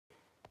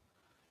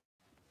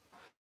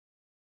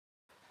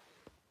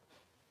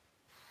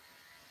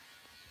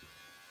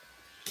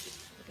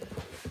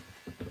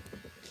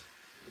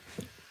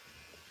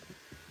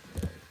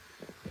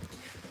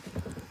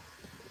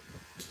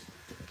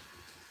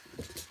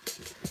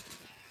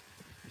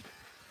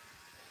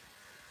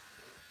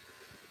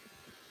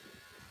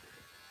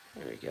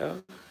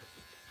go.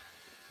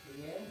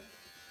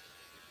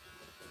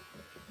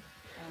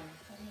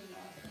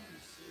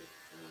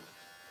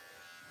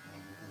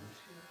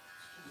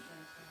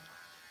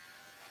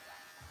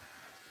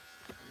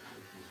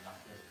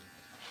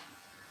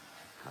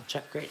 I'll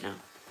check right now.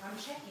 I'm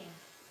checking.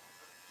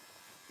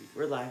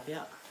 We're live,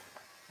 yeah.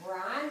 We're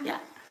on? Yeah.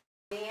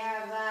 We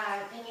have,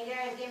 can you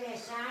guys give me a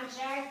sound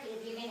check?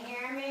 If you can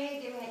hear me,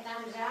 give me a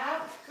thumbs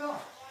up. Cool.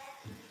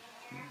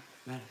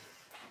 Madison.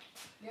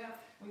 Yeah.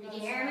 You can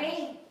hear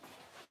me?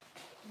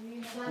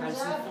 Thumbs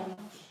Madison, up.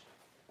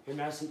 Hey,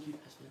 Madison, can you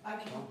pass me that?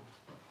 I can.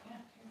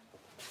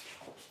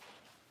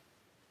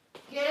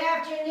 Good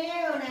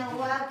afternoon and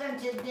welcome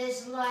to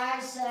this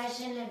live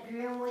session of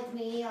Groom With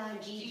Me on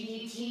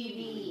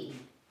GGTV.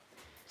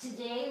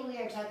 Today we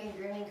are talking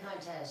grooming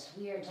contest.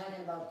 We are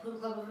talking about Poodle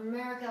Club of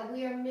America.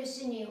 We are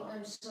missing you,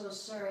 I'm so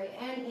sorry,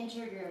 and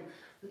Intergroom.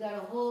 We got a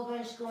whole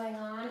bunch going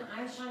on.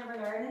 I'm Shaunna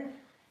Bernardin,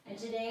 and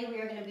today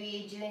we are going to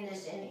be doing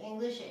this in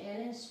English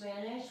and in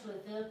Spanish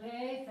with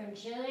Felipe from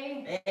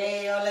Chile.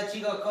 Hey, hola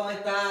chicos, ¿cómo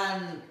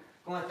están?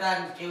 ¿Cómo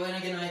están? Qué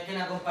bueno que nos estén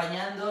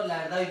acompañando. La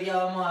verdad hoy día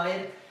vamos a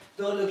ver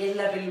todo lo que es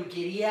la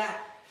peluquería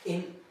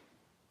en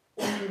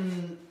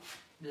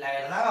la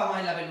verdad vamos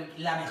a ver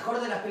la mejor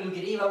de las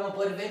peluquerías y vamos a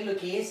poder ver lo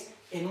que es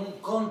en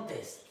un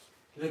contest,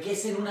 lo que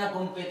es en una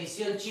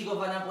competición. Chicos,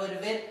 van a poder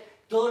ver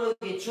todo lo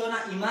que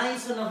Shaunna y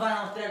Madison nos van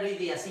a mostrar hoy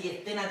día, así que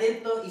estén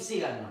atentos y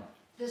síganos.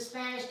 The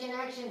Spanish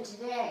Connection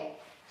today.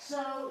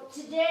 So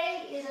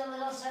today is a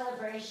little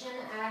celebration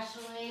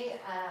actually.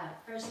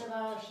 First of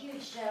all,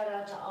 huge shout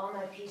out to all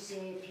my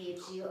PCA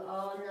peeps. You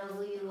all know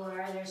who you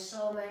are. There's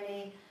so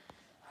many.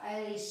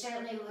 I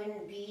certainly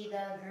wouldn't be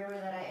the groomer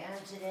that I am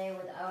today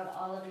without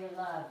all of your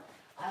love.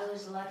 I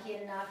was lucky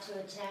enough to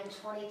attend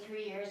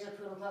 23 years of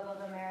Poodle Club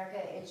of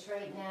America. It's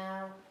right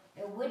now,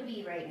 it would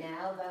be right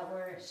now,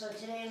 but so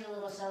today is a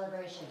little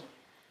celebration.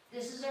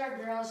 This is our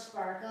girl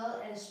Sparkle,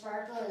 and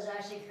Sparkle is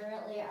actually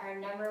currently our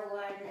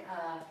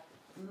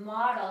 #1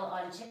 model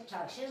on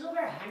TikTok. She has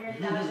over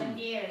 100,000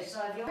 views,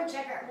 so if you want to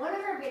check her, one of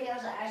her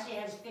videos actually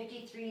has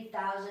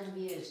 53,000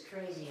 views.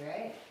 Crazy,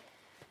 right?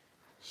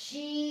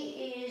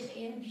 She is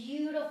in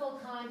beautiful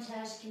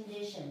contest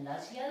condition.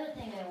 That's the other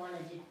thing I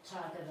wanted to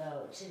talk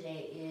about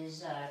today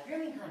is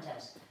grooming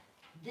contest.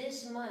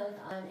 This month,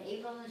 on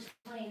April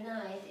the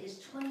 29th, is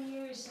 20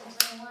 years since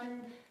I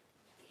won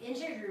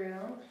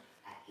Intergroom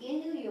in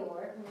New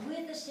York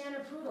with a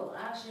standard poodle,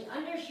 actually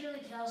under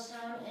Shirley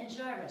Kelstone and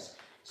Jarvis.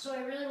 So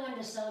I really wanted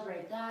to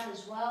celebrate that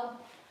as well.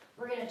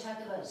 We're going to talk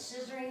about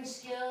scissoring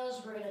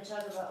skills. We're going to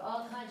talk about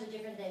all kinds of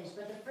different things.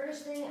 But the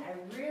first thing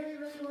I really,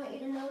 really want you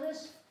to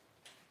notice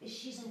is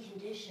she's in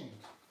condition.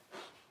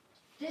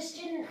 This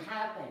didn't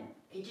happen.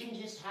 It didn't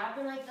just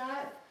happen like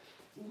that.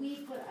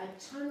 We put a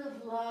ton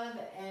of love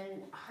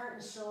and heart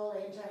and soul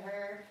into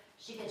her.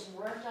 She gets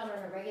worked on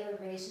a regular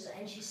basis,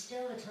 and she's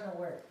still a ton of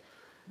work.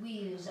 We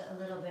use a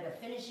little bit of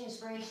finishing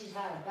spray. She's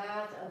had a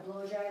bath, a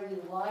blow dry. We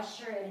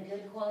washed her in a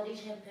good quality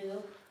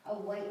shampoo, a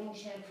whitening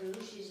shampoo.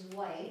 She's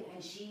white,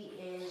 and she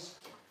is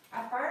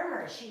a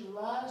farmer. She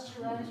loves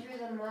to run through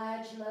the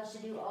mud. She loves to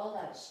do all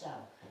that stuff.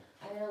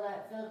 I'm going to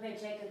let Felipe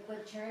take a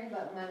quick turn,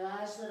 but my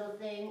last little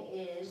thing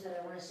is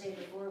that I want to say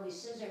before we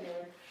scissor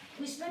her,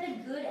 we spent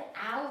a good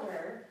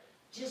hour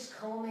just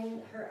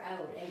combing her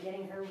out and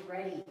getting her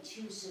ready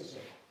to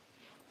scissor.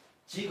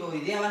 Chicos,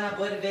 hoy día van a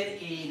poder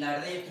ver y la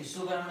verdad yo estoy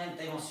súper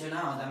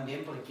emocionado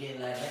también porque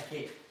la verdad es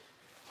que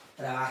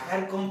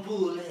trabajar con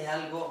Poodle es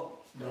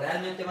algo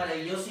realmente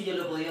maravilloso y yo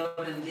lo he podido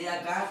aprender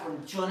acá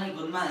con Shaunna y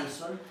con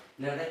Madison.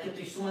 La verdad es que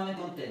estoy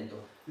sumamente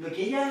contento. Lo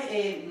que ellas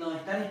nos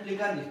están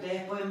explicando y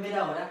ustedes pueden ver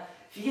ahora,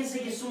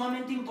 fíjense que es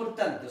sumamente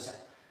importante. O sea,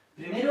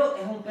 primero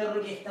es un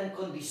perro que está en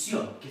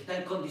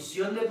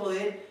condición de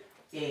poder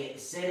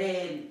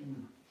ser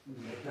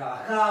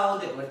trabajado,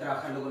 de poder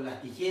trabajarlo con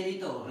las tijeras y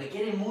todo.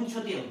 Requiere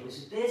mucho tiempo. Y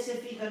si ustedes se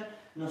fijan,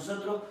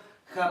 nosotros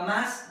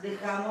jamás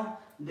dejamos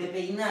de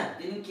peinar.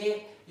 Tienen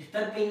que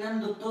estar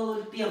peinando todo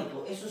el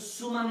tiempo. Eso es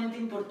sumamente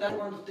importante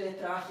cuando ustedes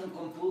trabajen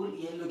con Poodle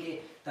y es lo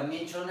que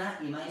también Shaunna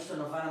y Madison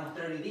nos van a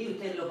mostrar hoy día.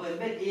 Ustedes lo pueden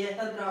ver que ellas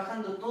están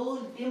trabajando todo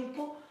el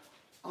tiempo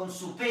con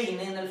su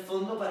peine en el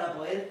fondo para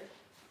poder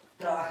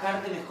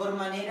trabajar de mejor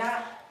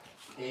manera,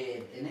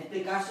 en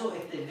este caso,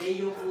 este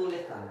bello Poodle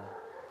estándar.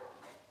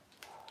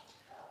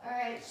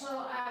 Alright,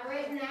 so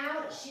right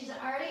now she's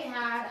already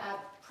had a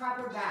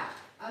proper bath,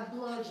 a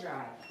blow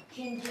dry,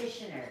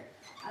 conditioner,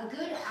 a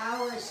good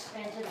hour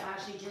spent of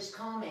actually just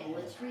combing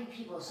with 3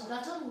 people, so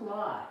that's a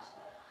lot.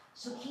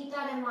 So keep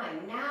that in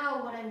mind.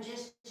 Now what I'm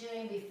just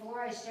doing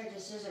before I start to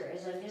scissor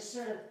is I'm just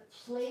sort of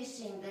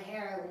placing the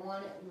hair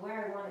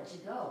where I want it to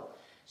go.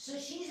 So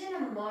she's in a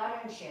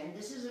modern trim.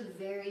 This is a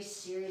very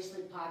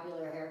seriously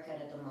popular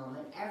haircut at the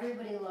moment.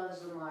 Everybody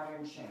loves the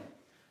modern trim.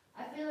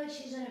 I feel like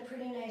she's in a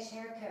pretty nice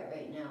haircut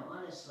right now,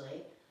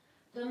 honestly.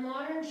 The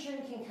modern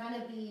trim can kind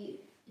of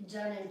be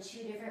done in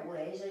 2 different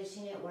ways. I've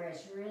seen it where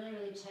it's really,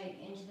 really tight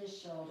into the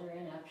shoulder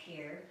and up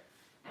here,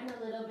 and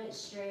a little bit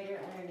straighter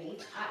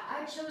underneath.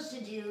 I chose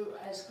to do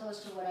as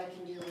close to what I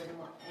can do with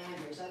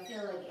Andrews. I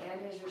feel like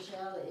Andrews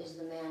Rochelle is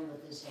the man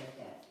with this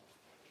haircut.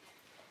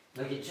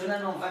 Lo que Shaunna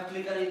nos va a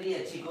explicar hoy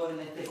día, chicos, en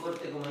este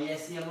corte, como ya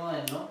decíamos,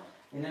 ¿no?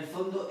 En el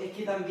fondo es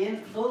que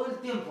también todo el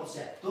tiempo, o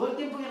sea, todo el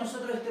tiempo que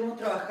nosotros estemos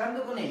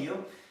trabajando con ellos,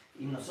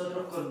 y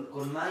nosotros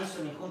con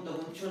Madison y junto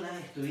con Shaunna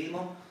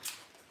estuvimos,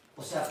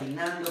 o sea,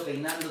 peinando,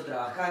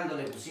 trabajando,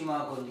 le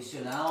pusimos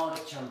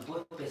acondicionador,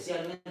 champú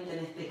especialmente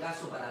en este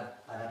caso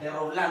para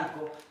perro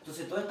blanco.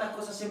 Entonces todas estas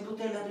cosas siempre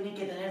ustedes las tienen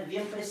que tener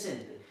bien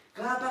presentes.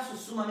 Cada paso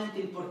es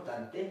sumamente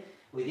importante.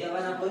 Hoy día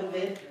van a poder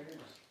ver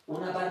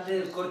una parte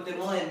del corte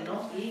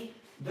moderno y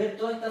ver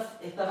toda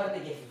esta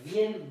parte que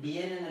es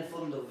bien en el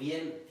fondo,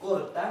 bien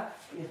corta,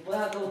 y después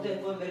acá ustedes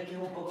pueden ver que es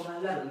un poco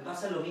más largo, y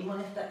pasa lo mismo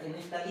en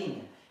esta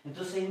línea.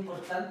 Entonces es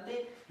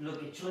importante lo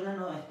que Shaunna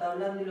nos está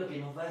hablando y lo que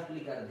nos va a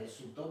explicar de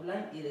su top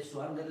line y de su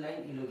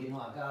underline y lo que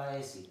nos acaba de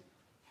decir.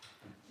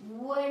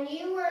 When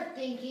you are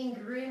thinking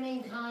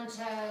grooming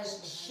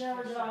contest,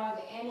 show dog,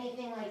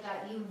 anything like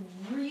that, you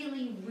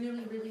really,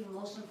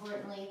 most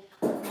importantly,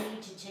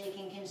 need to take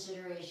in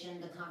consideration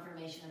the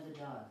conformation of the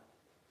dog.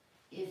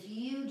 If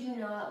you do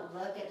not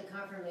look at the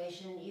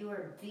conformation, you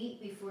are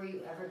beat before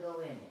you ever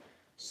go in.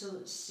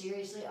 So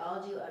seriously,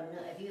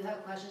 if you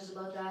have questions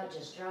about that,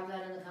 just drop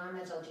that in the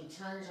comments. I'll do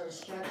tons on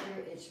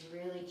structure. It's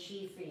really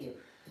key for you.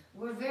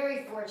 We're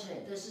very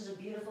fortunate. This is a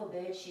beautiful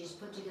bitch. She's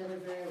put together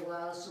very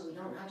well, so we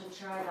don't have to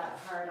try that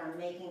hard on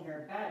making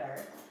her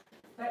better.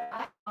 But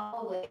I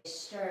always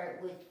start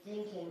with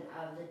thinking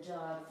of the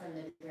dog from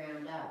the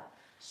ground up.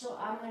 So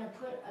I'm going to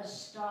put a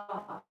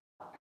stop.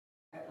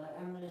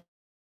 I'm going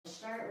to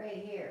start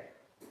right here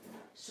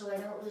so I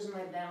don't lose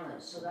my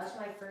balance. So that's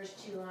my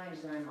first two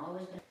lines that I'm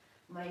always going to.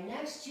 My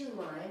next two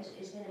lines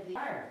is going to be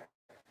higher.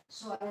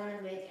 So I want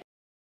to make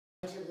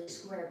to the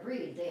square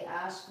breed. They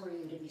ask for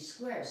you to be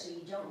square, so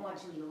you don't want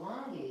to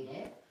elongate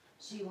it,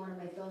 so you want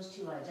to make those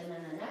two lines. And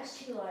then the next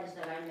two lines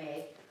that I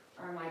make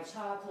are my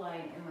top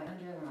line and my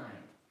underline.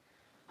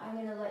 I'm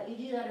going to let you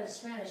do that in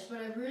Spanish, but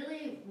I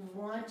really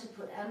want to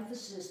put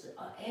emphasis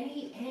on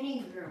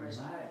any groomers.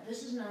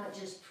 This is not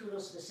just poodle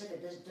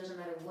specific. This doesn't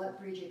matter what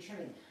breed you're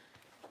trimming.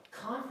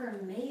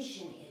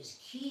 Conformation is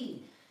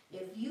key.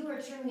 If you are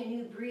trimming a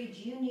new breed,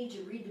 you need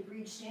to read the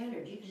breed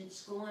standard. You can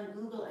just go on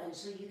Google and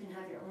so you can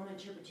have your own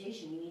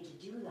interpretation. You need to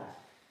do that.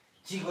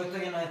 Chicos, esto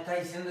que nos está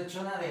diciendo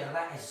Shaunna de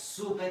verdad es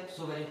súper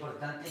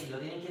importante y lo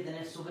tienen que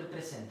tener súper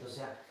presente. O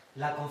sea,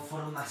 la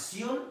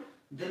conformación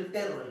del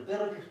perro, el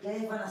perro que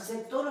ustedes van a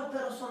hacer, todos los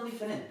perros son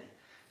diferentes.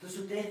 Entonces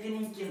ustedes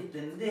tienen que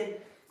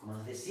entender, como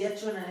nos decía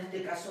Shaunna en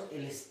este caso,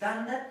 el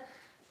estándar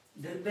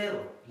del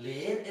perro,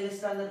 leer el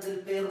estándar del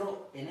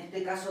perro, en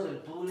este caso del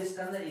poodle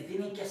estándar, y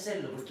tienen que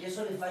hacerlo porque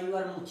eso les va a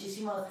ayudar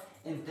muchísimo a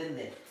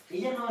entender.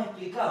 Ella nos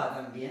explicaba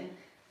también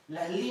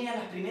las líneas,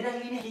 las primeras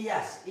líneas que ella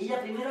hace.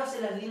 Ella primero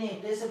hace las líneas y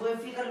ustedes se pueden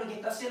fijar lo que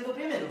está haciendo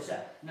primero, o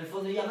sea, en el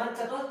fondo ella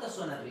marca toda esta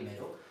zona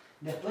primero,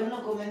 después nos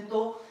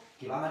comentó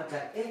que va a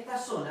marcar esta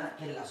zona,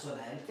 que es la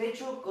zona del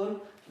pecho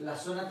con la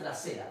zona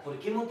trasera. ¿Por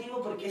qué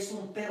motivo? Porque es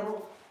un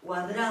perro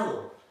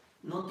cuadrado,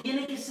 no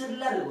tiene que ser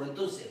largo.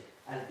 Entonces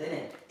al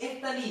tener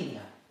esta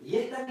línea y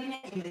esta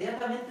línea,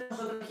 inmediatamente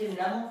nosotros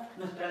generamos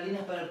nuestras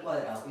líneas para el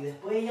cuadrado y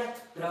después ella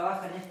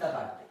trabaja en esta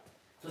parte.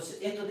 Entonces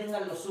esto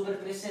tenganlo súper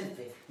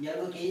presente, y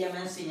algo que ella me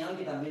ha enseñado,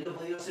 que también lo he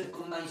podido hacer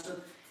con Madison,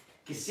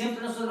 que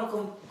siempre nosotros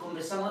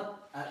conversamos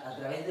a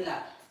través de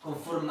la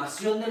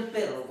conformación del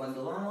perro.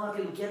 Cuando vamos a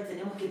peluquear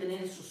tenemos que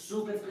tener eso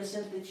súper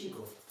presente,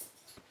 chicos.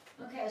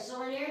 Okay, so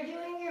when you're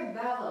doing your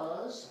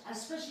bevels,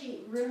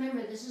 especially,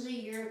 remember this is a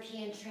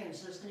European trim,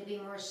 so it's going to be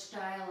more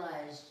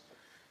stylized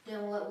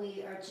than what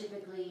we are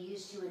typically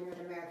used to in North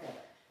America.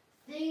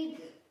 Think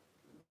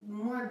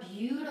more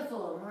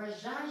beautiful, more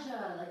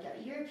zsa-zsa, like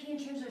that.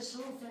 European trims are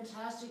so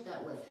fantastic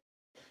that way.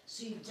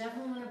 So you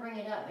definitely want to bring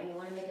it up, and you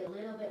want to make it a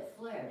little bit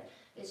flared.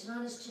 It's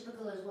not as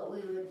typical as what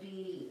we would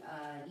be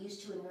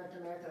used to in North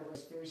America, where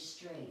it's very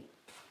straight.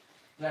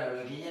 Claro,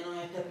 lo que ella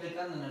nos está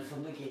explicando en el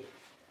fondo es que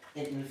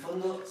en el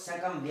fondo se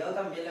ha cambiado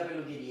también la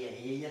peluquería,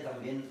 y ella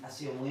también ha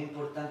sido muy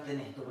importante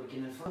en esto, porque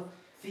en el fondo,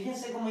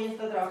 fíjense cómo ella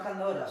está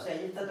trabajando ahora, o sea,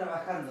 ella está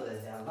trabajando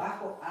desde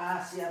abajo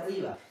hacia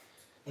arriba.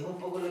 Es un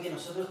poco lo que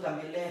nosotros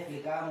también les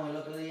explicábamos el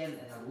otro día en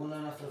alguno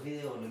de nuestros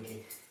videos, lo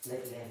que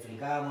les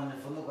explicábamos en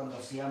el fondo cuando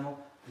hacíamos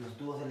los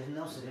tubos del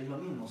schnauzer, es lo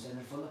mismo, o sea, en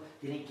el fondo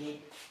tienen que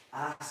ir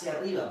hacia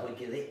arriba,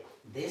 porque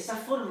de esa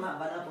forma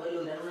van a poder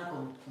lograr una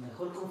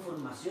mejor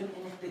conformación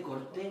en este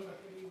corte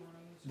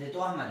de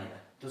todas maneras.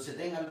 Entonces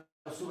tenganlo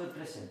súper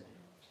presente.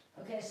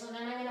 Okay, so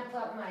then I'm going to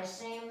put my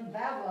same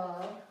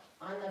bevel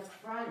on the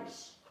front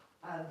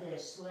of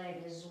this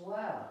leg as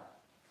well.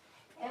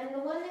 And the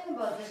one thing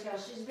about this girl,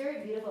 she's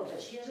very beautiful,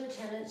 but she has a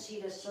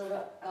tendency to sort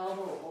of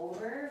elbow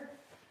over.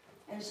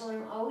 And so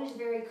I'm always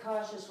very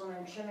cautious when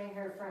I'm trimming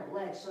her front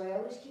leg. So I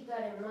always keep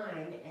that in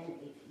mind, and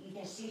you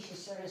can see she's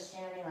sort of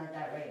standing like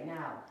that right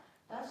now.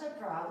 That's a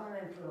problem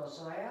in poodles,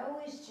 so I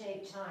always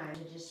take time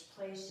to just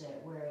place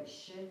it where it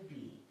should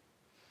be.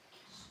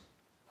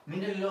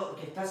 Miren lo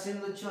que está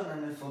haciendo Shaunna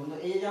en el fondo.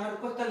 Ella ya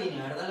marcó esta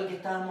línea, ¿verdad? Lo que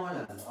estábamos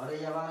hablando. Ahora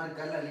ella va a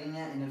marcar la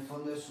línea en el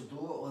fondo de su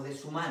tubo o de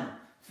su mano.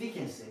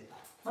 Fíjense,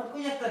 marcó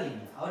ya esta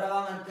línea, ahora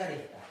va a marcar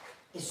esta.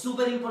 Es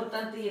súper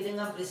importante que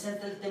tengan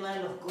presente el tema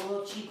de los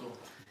codos chicos,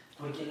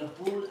 porque los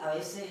poodle a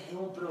veces es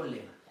un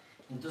problema.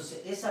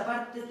 Entonces esa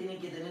parte tienen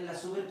que tenerla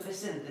súper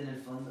presente en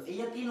el fondo.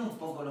 Ella tiene un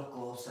poco los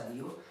codos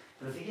salidos,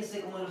 pero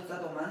fíjense cómo lo está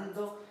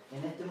tomando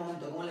en este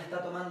momento, cómo la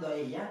está tomando a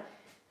ella,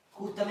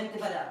 justamente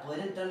para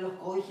poder entrar los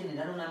codos y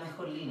generar una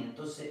mejor línea.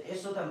 Entonces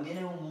eso también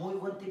es un muy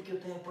buen tip que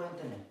ustedes pueden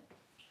tener.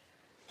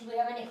 Do we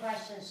have any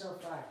questions so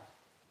far?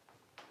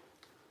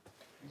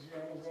 Is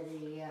there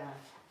anybody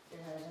that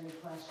has any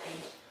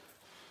questions?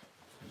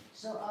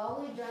 So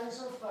all we've done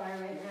so far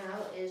right now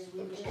is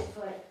we've just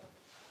put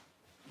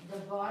the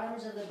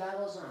bottoms of the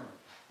bevels on.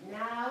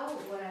 Now,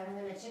 what I'm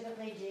going to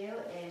typically do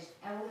is,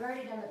 and we've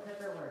already done the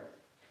clipper work.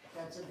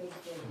 That's a big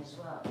thing as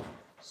well.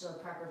 So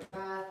proper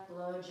bath,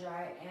 blow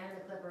dry, and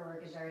the clipper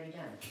work is already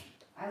done.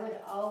 I would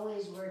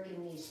always work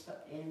in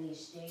these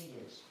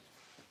stages.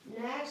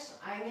 Next,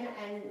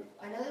 and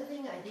another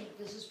thing, I think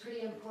this is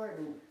pretty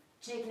important.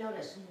 Take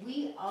notice.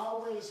 We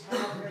always have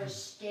her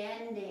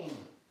standing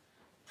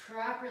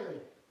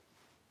properly.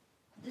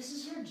 This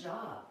is her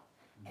job,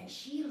 and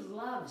she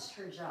loves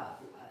her job.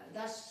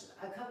 That's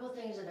a couple of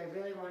things that I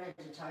really wanted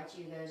to talk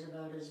to you guys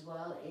about as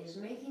well, is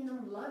making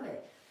them love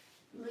it.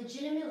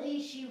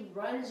 Legitimately, she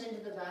runs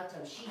into the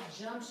bathtub. She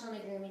jumps on the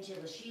grooming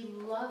table. She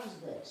loves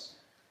this.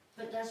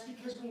 But that's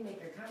because we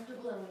make her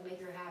comfortable and we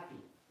make her happy.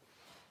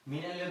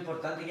 Miren lo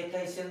importante que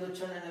está diciendo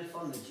Shaunna en el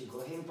fondo,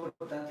 chicos. Es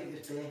importante que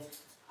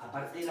ustedes,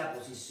 aparte de la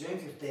posición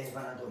que ustedes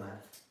van a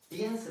tomar,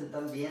 piensen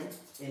también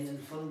en el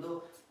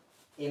fondo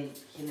en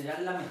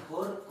generar la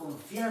mejor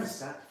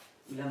confianza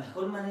y la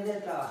mejor manera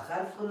de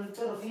trabajar con el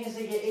perro.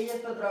 Fíjense que ella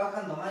está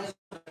trabajando Madison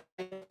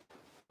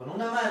con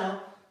una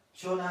mano,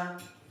 Shaunna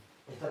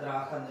está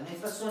trabajando en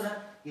esta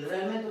zona y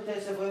realmente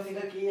ustedes se pueden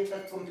fijar que ella está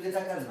en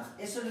completa calma.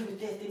 Eso es lo que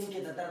ustedes tienen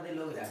que tratar de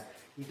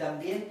lograr. Y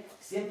también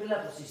siempre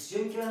la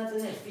posición que van a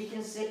tener,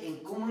 fíjense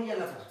en cómo ella,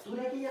 la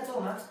postura que ella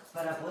toma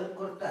para poder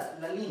cortar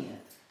la línea.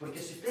 Porque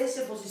si ustedes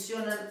se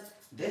posicionan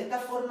de esta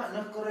forma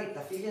no es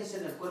correcta. Fíjense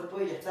en el cuerpo,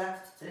 ella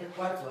está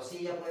 3/4, así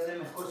ella puede ver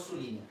mejor su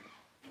línea.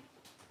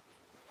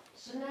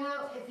 So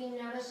now, if you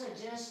notice, I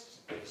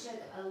just took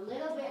a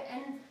little bit,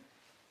 and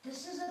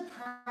this is a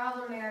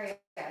problem area.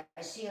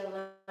 I see a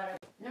lot of,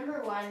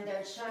 number one,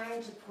 they're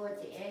trying to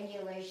put the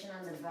angulation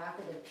on the back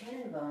of the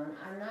pin bone.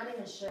 I'm not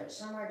even sure, it's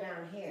somewhere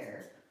down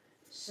here.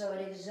 So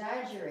it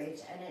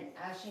exaggerates, and it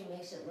actually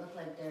makes it look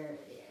like they're,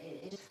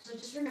 so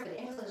just remember, the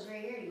angle is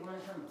right here. You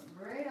want to come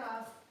right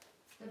off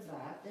the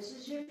back. This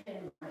is your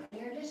pin bone.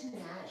 You're just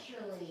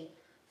naturally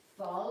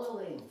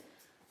following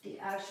the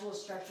actual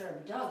structure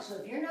of the dog. So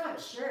if you're not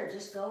sure,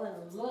 just go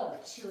and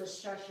look to a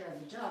structure of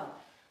the dog.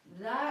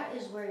 That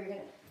is where you're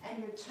going to, and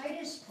your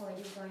tightest point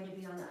is going to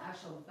be on the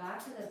actual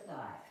back of the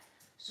thigh.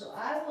 So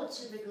I will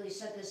typically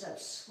set this up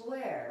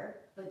square,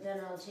 but then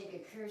I'll take a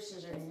curved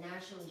scissor and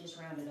naturally just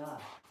round it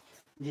off.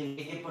 Y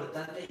es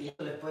importante, y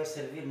esto les puede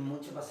servir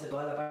mucho para hacer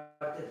toda la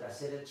parte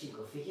trasera del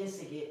chico.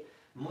 Fíjense que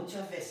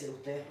muchas veces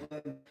ustedes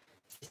pueden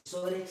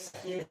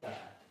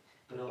sobreexagerar,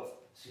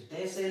 pero si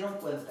ustedes se dieron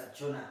cuenta,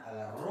 Shaunna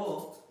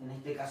agarró, en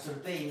este caso el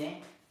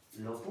peine,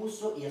 lo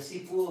puso y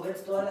así pudo ver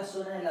toda la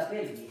zona de la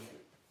pelvis,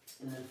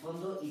 en el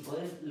fondo, y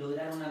poder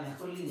lograr una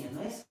mejor línea.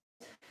 No es,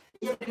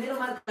 ella primero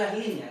marca las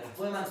líneas, las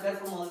puede marcar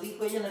como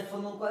dijo ella en el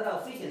fondo un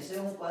cuadrado, fíjense, es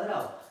un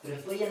cuadrado, pero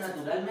después ella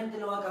naturalmente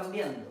lo va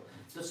cambiando.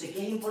 Entonces,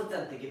 ¿qué es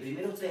importante? Que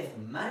primero ustedes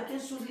marquen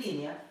sus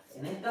líneas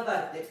en esta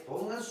parte,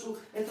 pongan su...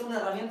 Esta es una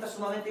herramienta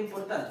sumamente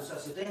importante, o sea,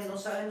 si ustedes no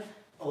saben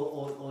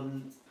o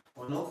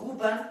no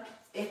ocupan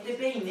este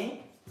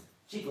peine,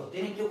 chicos,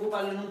 tienen que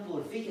ocuparlo en un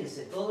poodle.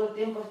 Fíjense, todo el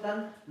tiempo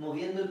están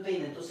moviendo el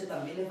peine, entonces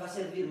también les va a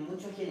servir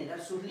mucho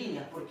generar sus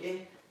líneas,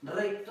 porque es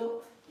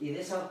recto y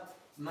de esa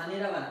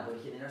manera van a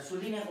poder generar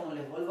sus líneas, como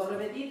les vuelvo a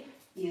repetir,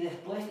 y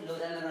después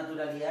lograr la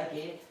naturalidad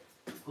que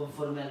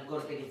conforme al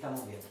corte que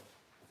estamos viendo.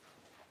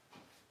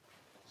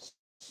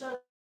 So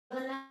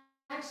the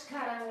next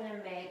cut I'm going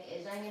to make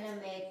is I'm going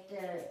to make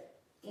the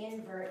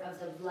invert of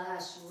the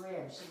last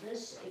rib. So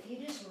this, if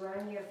you just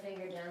run your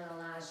finger down the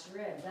last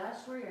rib,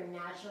 that's where you're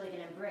naturally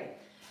going to break.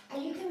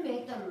 And you can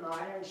make the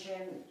modern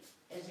trim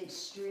as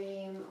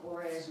extreme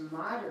or as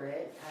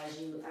moderate as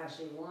you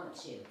actually want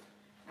to.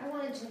 I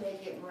wanted to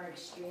make it more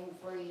extreme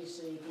for you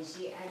so you can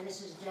see, and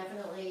this is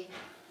definitely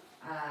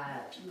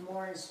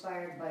more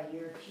inspired by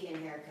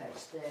European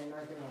haircuts than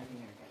North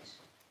American haircuts.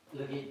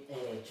 Lo que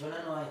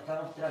Shaunna nos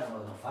está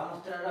mostrando, nos va a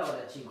mostrar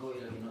ahora, chicos, y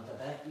lo que nos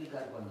trata de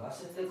explicar cuando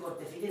hace este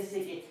corte, fíjense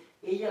que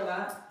ella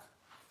va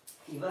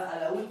y va a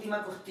la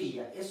última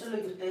costilla. Eso es lo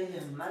que ustedes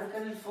les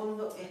marcan en el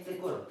fondo, este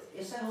corte.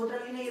 Esa es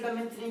otra línea que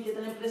también tienen que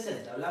tener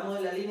presente. Hablamos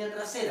de la línea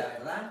trasera,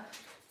 ¿verdad?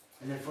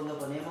 En el fondo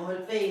ponemos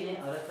el peine,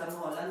 ahora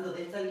estamos hablando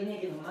de esta línea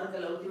que nos marca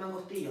la última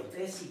costilla.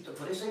 Ustedes,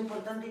 por eso es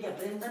importante que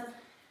aprendan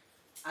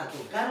a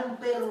tocar un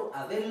perro,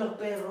 a ver los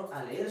perros,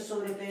 a leer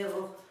sobre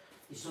perros,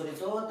 y sobre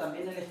todo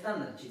también el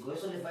estándar, chicos.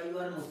 Eso les va a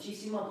ayudar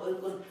muchísimo a poder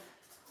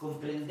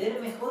comprender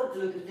mejor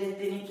lo que ustedes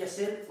tienen que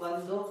hacer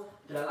cuando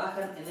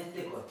trabajan en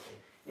este corte.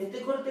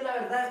 Este corte, la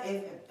verdad,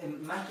 es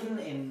más que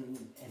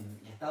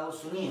en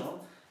Estados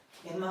Unidos,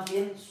 es más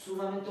bien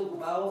sumamente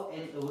ocupado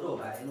en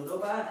Europa. En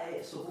Europa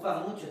se ocupa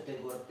mucho este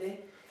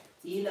corte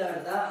y la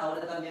verdad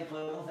ahora también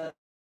podemos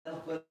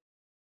darnos cuenta.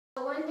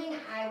 One thing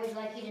I would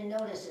like you to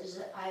notice is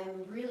that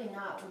I'm really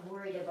not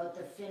worried about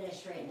the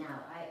finish right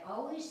now. I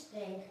always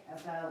think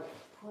about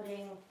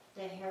putting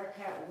the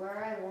haircut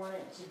where I want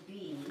it to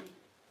be,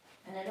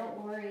 and I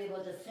don't worry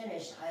about the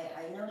finish.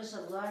 I notice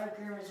a lot of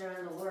groomers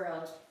around the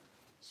world,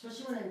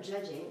 especially when I'm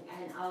judging,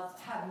 and I'll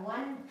have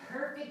one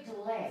perfect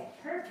leg,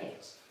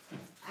 perfect,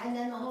 and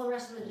then the whole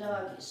rest of the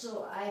dog.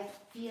 So I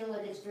feel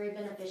that it's very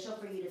beneficial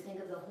for you to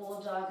think of the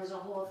whole dog as a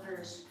whole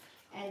first,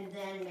 and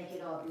then make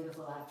it all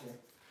beautiful after.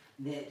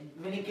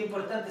 Miren qué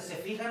importante, se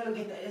fijan lo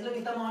que es lo que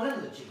estamos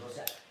hablando, chicos. O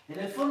sea, en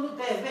el fondo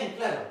ustedes ven,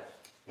 claro,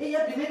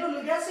 ella primero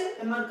lo que hace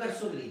es marcar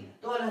sus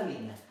líneas, todas las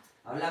líneas.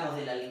 Hablamos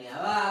de la línea de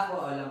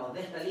abajo, hablamos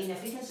de esta línea,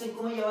 fíjense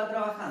cómo ella va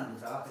trabajando,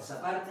 trabaja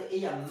esa parte,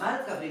 ella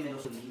marca primero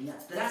su línea,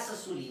 traza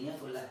su línea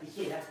con las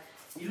tijeras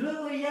y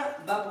luego ella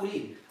va a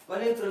pulir.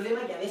 ¿Cuál es el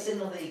problema? Que a veces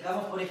nos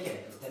dedicamos, por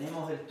ejemplo,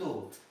 tenemos el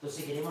tubo,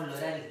 entonces queremos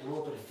lograr el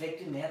tubo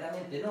perfecto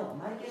inmediatamente. No,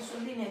 marquen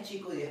sus líneas,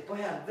 chicos, y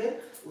después al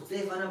ver,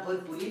 ustedes van a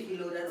poder pulir y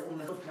lograr un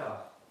mejor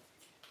trabajo.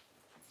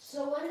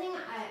 So one thing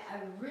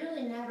I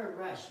really never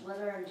rush,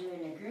 whether I'm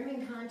doing a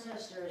grooming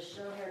contest or a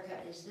show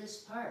haircut, is this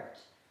part.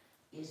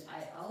 Is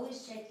I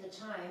always take the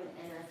time,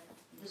 and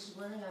this is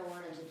one thing I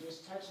wanted to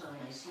just touch on.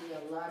 I see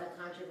a lot of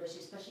controversy,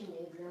 especially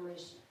new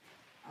groomers,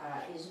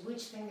 is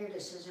which finger to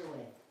scissor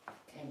with.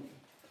 And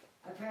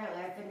apparently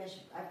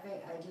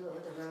I do it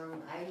with the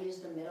wrong, I use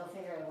the middle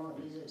finger, I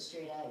won't use it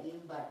straight at you,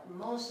 but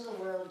most of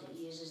the world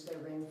uses the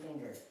ring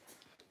finger.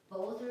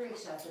 Both are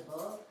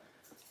acceptable.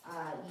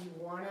 You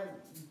want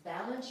to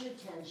balance your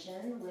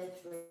tension with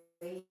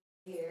right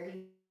here.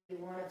 You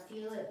want to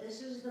feel it.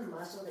 This is the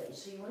muscle that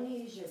so you want to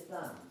use your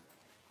thumb.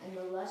 And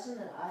the lesson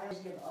that I always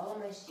give all of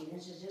my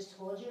students is just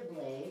hold your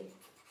blade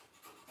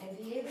and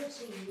be able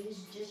to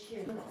use just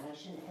your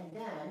action. And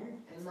then,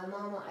 and my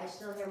mom, I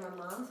still hear my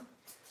mom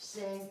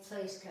saying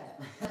place cut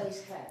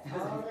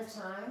all the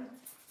time.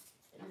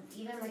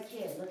 Even my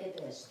kid, look at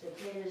this. The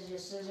kid is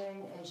just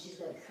scissoring and she's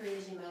got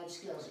crazy mad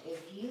skills.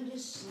 If you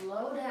just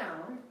slow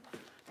down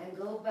and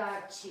go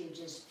back to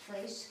just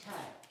place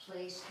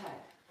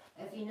cut.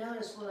 If you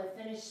notice, when I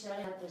finish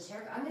setting up this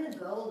haircut, I'm gonna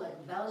go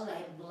like bells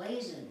like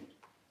blazing.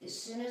 As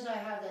soon as I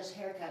have this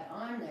haircut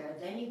on there,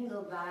 then you can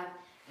go back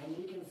and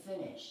you can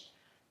finish.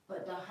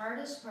 But the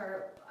hardest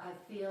part, I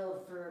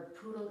feel, for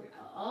poodle,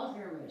 all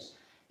groomers,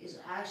 is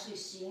actually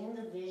seeing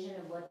the vision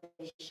of what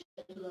they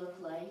should look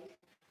like,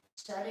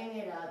 setting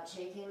it up,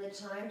 taking the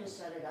time to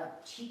set it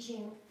up,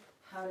 teaching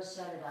how to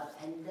set it up,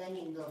 and then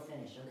you can go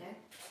finish, okay?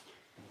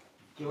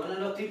 Qué bueno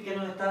los tips que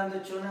nos está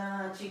dando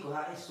Shaunna, chicos,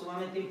 es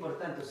sumamente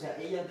importante. O sea,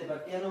 ella de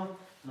partida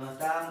nos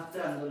estaba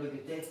mostrando lo que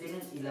ustedes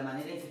tienen y la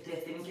manera en que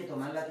ustedes tienen que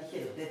tomar la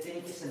tijera. Ustedes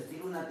tienen que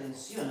sentir una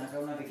tensión, acá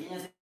una pequeña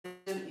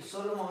tensión y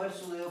solo mover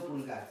su dedo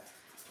pulgar.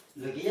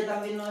 Lo que ella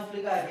también nos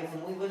explicaba, que es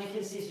un muy buen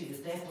ejercicio, que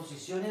ustedes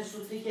posicionen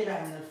sus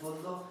tijeras en el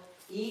fondo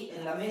y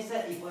en la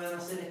mesa y puedan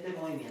hacer este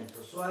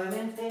movimiento.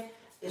 Suavemente,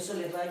 eso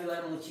les va a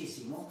ayudar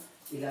muchísimo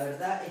y la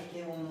verdad es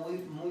que es un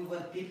muy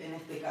buen tip en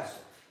este caso.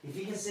 Y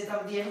fíjense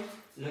también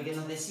lo que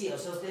nos decía, o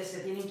sea, ustedes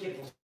se tienen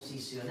que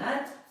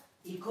posicionar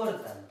y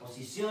cortan,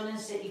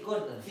 posiciónense y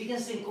cortan.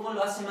 Fíjense en cómo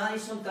lo hace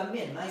Madison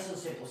también, Madison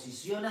se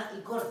posiciona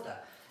y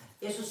corta.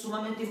 Eso es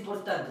sumamente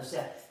importante, o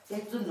sea,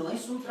 esto no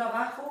es un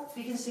trabajo,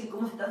 fíjense en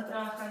cómo están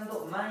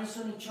trabajando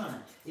Madison y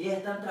Shaunna. Ellas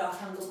están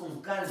trabajando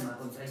con calma,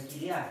 con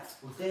tranquilidad.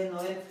 Ustedes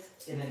no ven,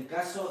 en el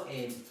caso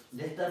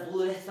de esta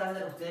poodle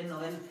estándar, ustedes no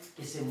ven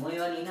que se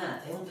mueva ni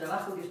nada. Es un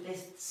trabajo que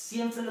ustedes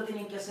siempre lo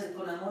tienen que hacer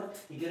con amor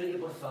y quiero que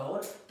por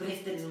favor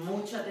presten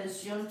mucha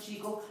atención,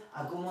 chicos,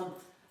 a cómo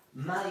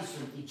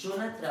Madison y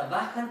Shaunna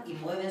trabajan y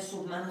mueven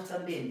sus manos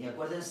también. Y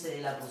acuérdense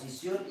de la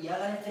posición y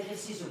hagan este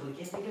ejercicio,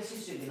 porque este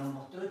ejercicio que nos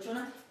mostró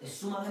Shaunna es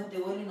sumamente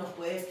bueno y nos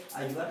puede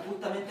ayudar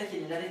justamente a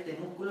generar este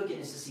músculo que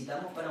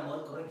necesitamos para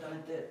mover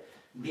correctamente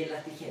bien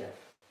las tijeras.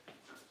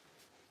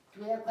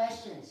 Do we have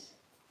questions?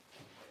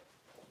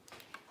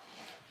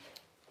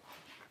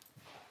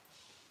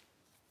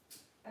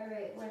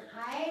 Alright, when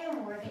I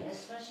am working,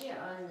 especially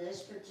on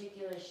this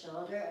particular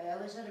shoulder, I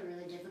always had a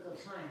really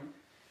difficult time.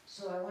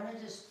 So I want to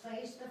just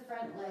place the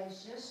front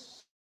legs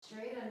just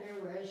straight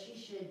under where she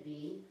should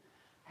be.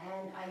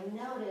 And I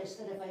noticed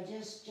that if I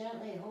just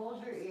gently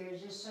hold her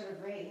ears, just sort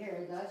of right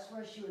here, that's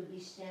where she would be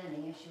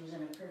standing if she was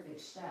in a perfect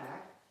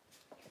stack.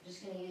 I'm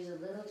just going to use a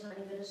little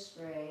tiny bit of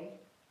spray.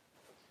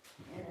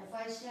 And if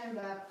I stand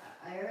back,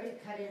 I already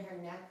cut in her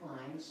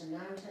neckline, so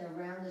now I'm just going to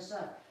round this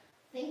up.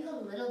 Think a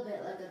little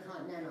bit like a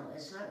continental.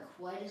 It's not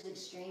quite as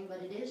extreme,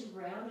 but it is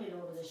rounded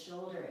over the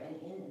shoulder and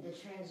in the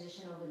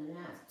transition over the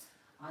neck.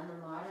 On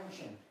the modern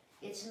trim.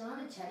 It's not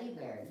a teddy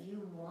bear.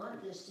 You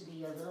want this to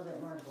be a little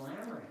bit more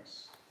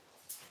glamorous.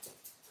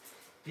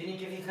 Tienen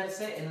que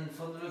fijarse en el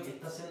fondo lo que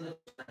está haciendo,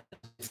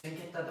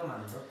 que está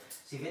tomando.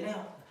 Si bien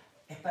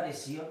es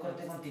parecido al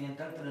corte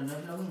continental, pero no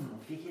es lo mismo.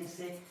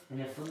 Fíjense en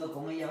el fondo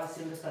cómo ella va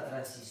haciendo esta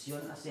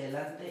transición hacia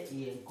adelante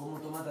y en cómo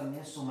toma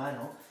también su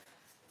mano.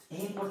 Es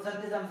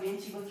importante también,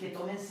 chicos, que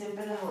tomen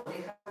siempre las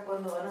orejas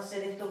cuando van a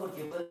hacer esto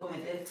porque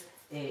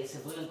se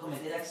pueden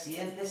cometer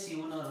accidentes si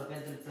uno de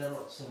repente el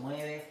perro se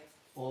mueve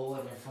o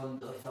en el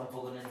fondo está un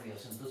poco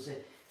nervioso. Entonces,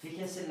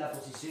 fíjense en la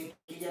posición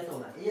que ella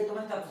toma. Ella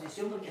toma esta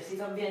posición porque así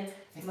también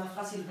es más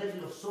fácil ver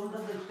los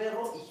hombros del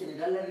perro y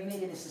generar la línea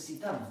que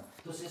necesitamos.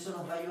 Entonces eso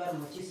nos va a ayudar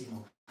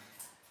muchísimo.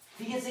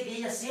 Fíjense que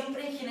ella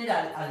siempre en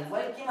general, al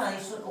igual que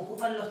Madison,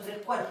 ocupan los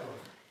 3/4.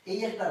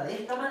 Ella está de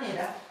esta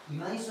manera y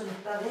Madison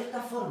está de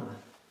esta forma.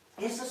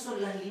 Esas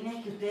son las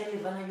líneas que ustedes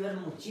les van a ayudar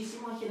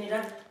muchísimo a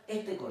generar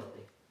este corte.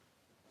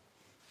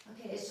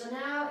 Okay, so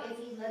now if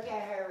you look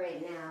at her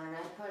right now and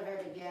I put her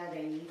together,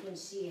 you can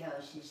see how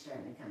she's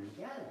starting to come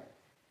together.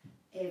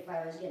 If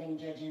I was getting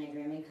judged in a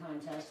grooming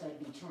contest, I'd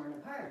be torn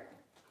apart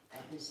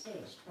at this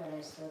stage, but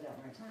I still got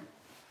more time.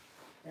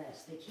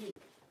 That's the key.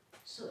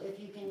 So if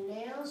you can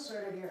nail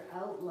sort of your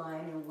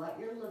outline and what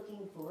you're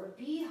looking for,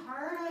 be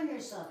hard on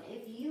yourself.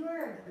 If you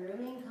are a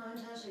grooming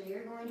contest or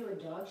you're going to a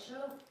dog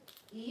show,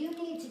 you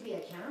need to be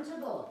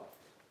accountable.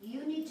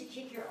 You need to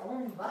kick your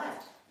own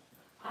butt.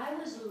 I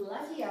was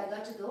lucky I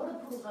got to go to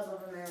Poodle Club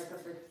of America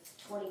for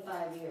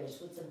 25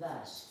 years with the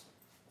best.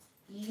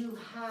 You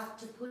have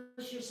to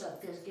push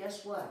yourself because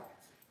guess what?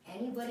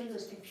 Anybody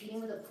who's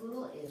competing with a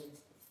poodle is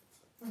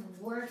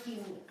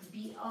working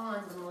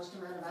beyond the most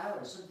amount of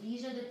hours. So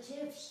these are the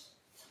tips.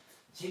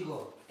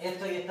 Chicos,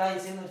 esto que está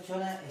diciendo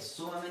Shaunna es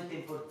sumamente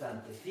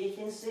importante.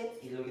 Fíjense,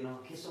 y lo que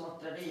nos quiso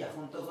mostrar ella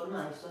junto con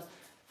Madison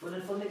fue en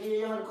el fondo que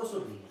ella ya marcó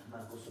sus líneas.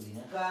 Marcó su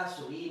línea acá,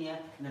 su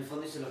línea, en el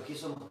fondo y se los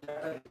quiso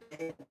mostrar para que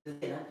ustedes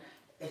entendieran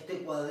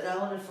este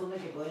cuadrado en el fondo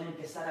que pueden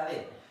empezar a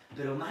ver.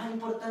 Pero más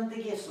importante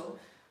que eso,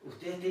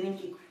 ustedes tienen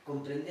que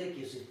comprender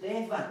que si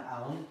ustedes van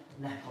a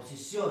una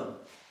exposición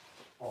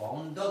o a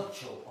un dog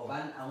show o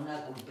van a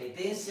una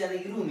competencia de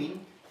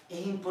grooming,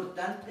 es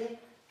importante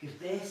que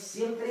ustedes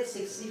siempre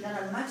se exijan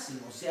al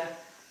máximo. O sea,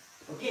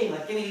 ok,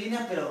 marqué mis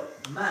líneas, pero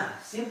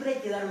más. Siempre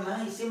hay que dar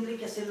más y siempre hay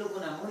que hacerlo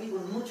con amor y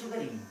con mucho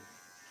cariño.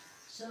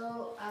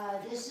 So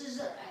this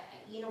is,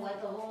 you know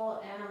what, the whole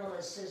animal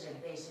is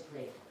scissored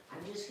basically.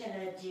 I'm just going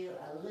to do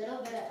a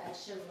little bit of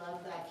extra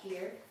love back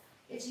here.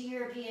 It's a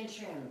European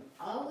trim.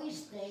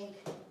 Always think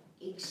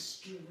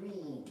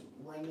extreme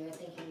when you're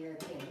thinking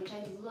European, which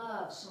I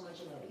love so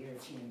much about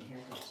European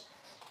haircuts.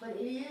 But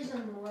it is a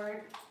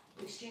more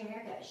extreme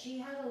haircut. She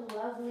has a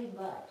lovely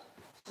butt.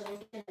 So I'm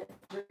going to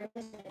bring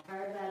this and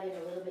carve that in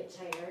a little bit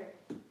tighter.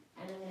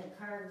 And I'm going to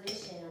carve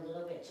this in a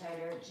little bit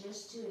tighter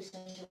just to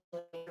accentuate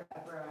her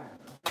upper arm.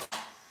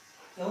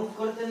 Es un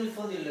corte en el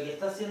fondo y lo que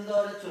está haciendo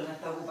ahora Shaunna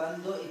está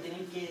ocupando y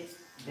tienen que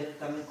ver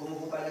también cómo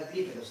ocupar la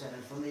clipper. O sea, en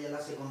el fondo ella lo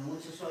hace con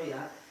mucha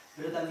suavidad,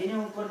 pero también es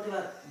un corte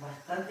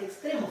bastante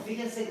extremo.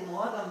 Fíjense cómo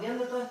va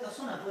cambiando toda esta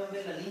zona. Pueden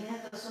ver la línea de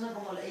esta zona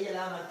como ella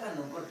la va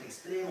marcando. Un corte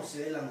extremo,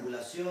 se ve la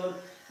angulación,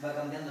 va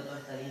cambiando toda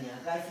esta línea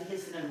acá. Y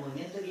fíjense en el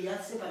movimiento que ella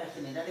hace para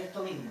generar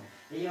esto mismo.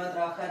 Ella va a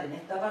trabajar en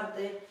esta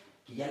parte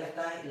que ya la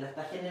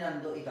está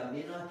generando y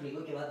también nos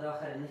explicó que va a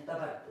trabajar en esta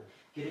parte.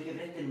 Quiero que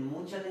presten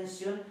mucha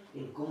atención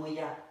en cómo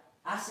ella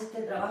hace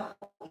este trabajo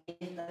en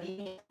esta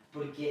línea,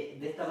 porque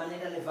de esta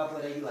manera les va a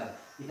poder ayudar.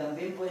 Y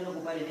también pueden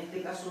ocupar en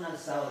este caso un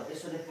alzador,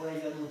 eso les puede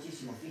ayudar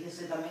muchísimo.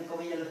 Fíjense también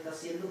cómo ella lo está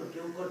haciendo porque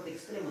es un corte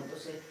extremo,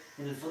 entonces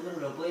en el fondo no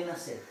lo pueden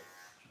hacer.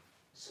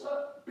 So,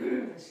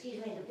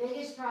 excuse me, the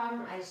biggest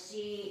problem I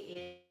see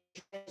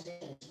is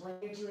transitions when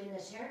you're doing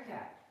this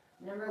haircut.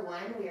 Number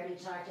one, we already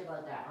talked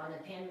about that on the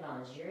pin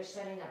bones. You're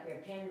setting up your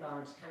pin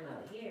bones come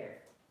out here.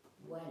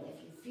 When,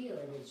 if you feel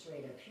it, it's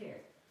right up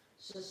here.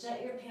 So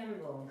set your pin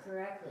bone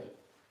correctly.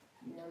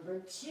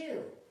 Number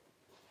two,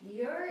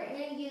 your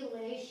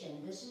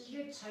angulation, this is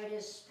your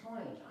tightest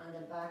point on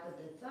the back of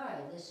the thigh.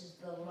 This is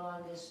the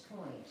longest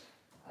point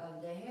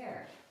of the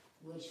hair,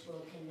 which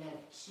will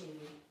connect to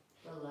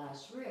the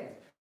last rib,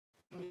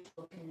 which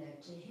will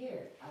connect to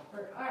here,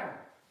 upper arm.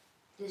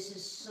 This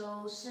is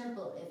so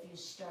simple if you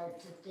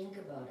start to think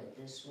about it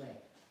this way.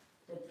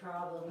 The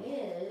problem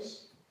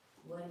is,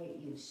 when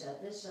you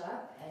set this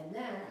up, and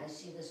then, I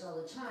see this all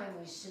the time,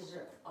 we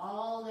scissor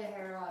all the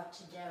hair off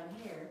to down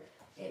here,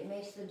 it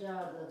makes the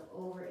dog look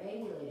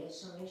over-angulated,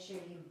 so make sure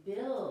you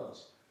build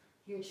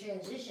your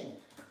transition.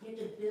 You have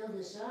to build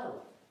this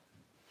out.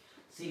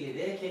 Sí, la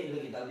idea es que lo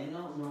que también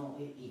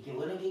y qué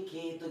bueno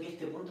que toque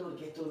este punto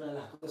porque esto es una de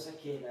las cosas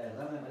que la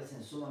verdad me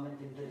parecen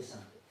sumamente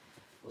interesantes.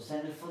 O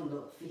sea, en el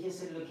fondo,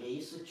 fíjense en lo que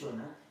hizo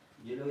Shaunna.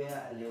 Yo le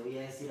voy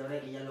a decir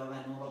ahora que ya lo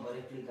haga de nuevo para poder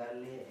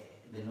explicarle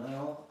de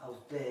nuevo a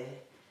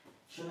ustedes.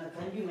 Shaunna,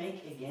 can you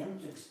make again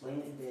to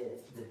explain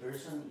the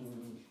person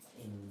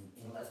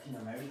in Latin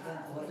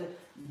America?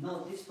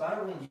 No, this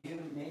part, when you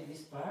make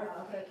this part.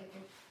 Okay.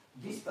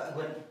 This part,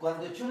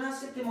 cuando Shaunna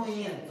hace este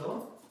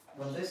movimiento,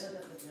 cuando es...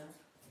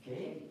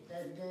 Okay.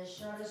 The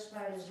shortest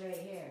part is right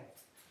here.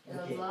 The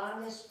Okay.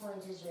 longest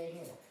point is right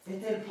here.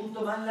 Este es el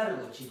punto más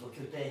largo, chicos,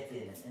 que ustedes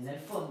tienen. En el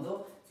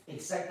fondo,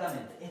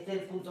 exactamente, este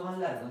es el punto más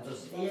largo.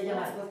 Entonces, ella ya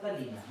marcó esta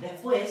línea.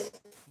 Después,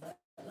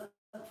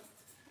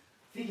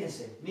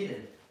 fíjense,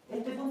 miren,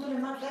 este punto les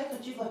marca esto,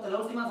 chicos, hasta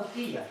la última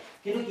costilla.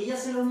 Quiero que ella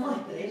se los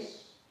muestre.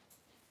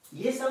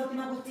 Y esa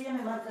última costilla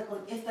me marca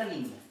con esta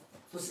línea.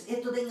 Entonces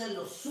esto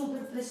ténganlo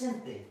súper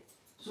presente.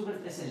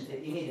 Súper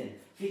presente. Y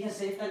miren,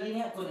 fíjense esta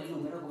línea con el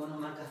número, como nos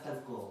marca hasta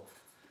el codo.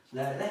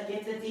 La verdad es que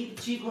este tip,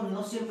 chicos,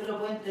 no siempre lo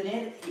pueden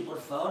tener y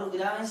por favor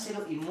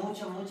grábenselo y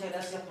muchas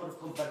gracias por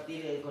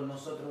compartir con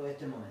nosotros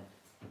este momento.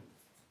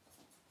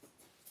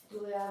 Do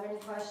we have any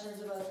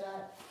questions about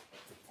that?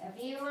 If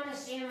you want to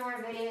see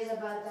more videos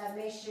about that,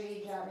 make sure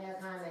you drop me a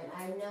comment.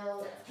 I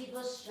know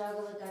people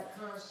struggle with that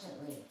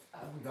constantly.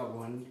 We got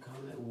one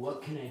comment.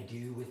 What can I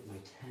do with my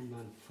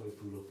 10-month toy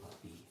poodle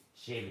puppy?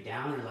 Shave it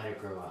down or let it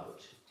grow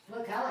out?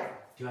 What color?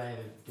 Do I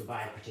have to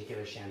buy a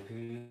particular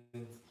shampoo,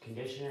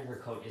 conditioner? Her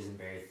coat isn't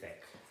very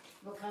thick.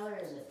 What color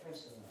is it,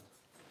 first of all?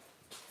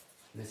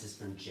 This is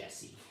from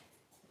Jessie.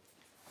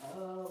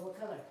 Oh, what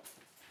color?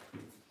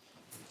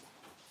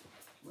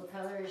 What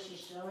color is she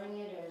showing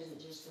it, or is it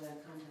just a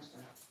contest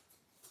one?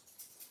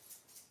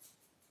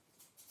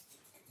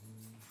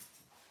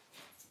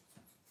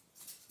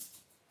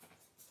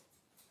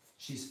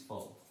 She's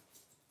full.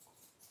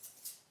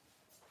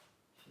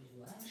 She's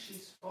what?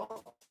 She's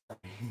full.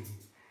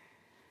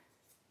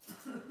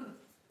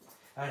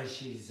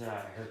 She's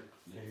I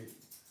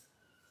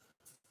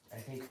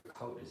think her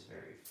coat is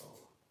very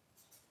full.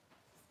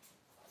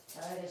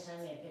 Tell her to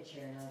send me a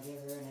picture and I'll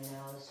give her an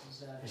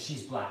analysis of it.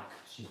 She's black.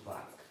 She's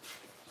black.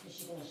 Is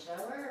she gonna show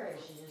her, or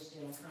is she just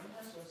doing a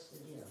contest? What's the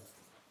deal?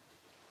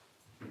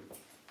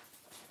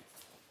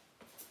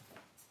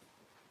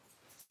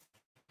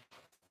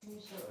 Can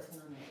you start working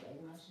on that leg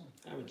motion?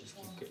 I would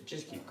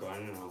just keep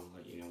going, and I'll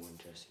let you know when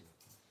Jessie.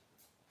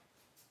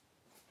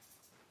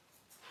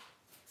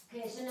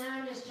 Okay, so now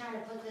I'm just trying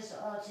to put this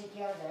all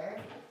together.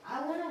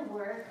 I want to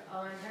work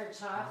on her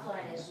top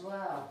line as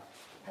well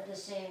at the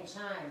same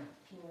time.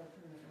 Can you work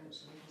from the front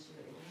so we can see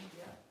what you're doing?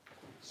 Yeah.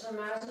 So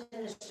Madison's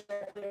going to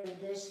start putting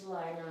this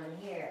line on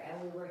here,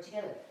 and we work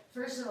together.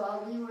 First of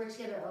all, we work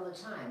together all the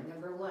time,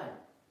 number one.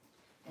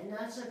 And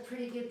that's a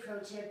pretty good pro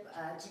tip.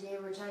 Today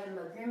we're talking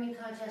about grooming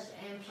contest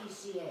and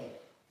PCA.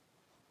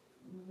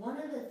 One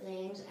of the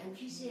things, and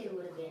PCA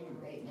would have been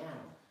right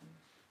now,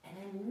 and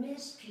I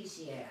miss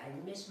PCA. I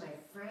miss my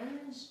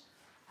friends.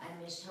 I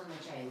missed how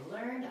much I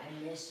learned. I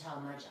missed how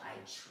much I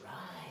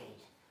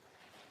tried.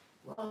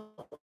 Well,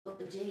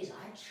 the days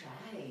I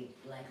tried,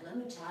 like let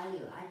me tell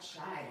you, I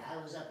tried. I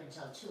was up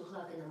until 2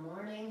 o'clock in the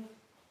morning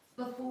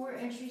before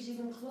entries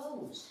even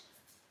closed.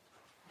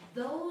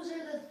 Those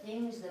are the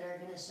things that are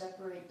going to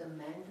separate the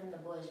men from the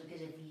boys,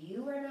 because if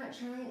you are not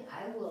trying,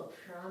 I will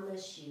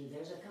promise you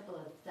there's a couple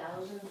of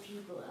thousand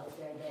people out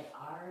there that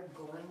are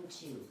going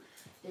to.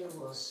 They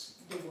will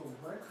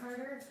work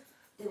harder,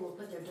 they will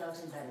put their dogs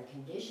in better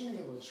condition,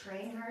 they will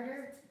train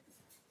harder.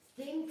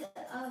 Think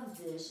of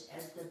this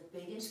as the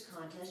biggest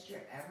contest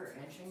you're ever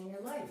entering in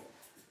your life.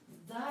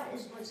 That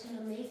is what's going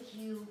to make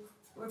you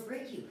or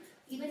break you.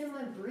 Even in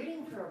my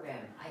breeding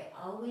program, I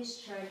always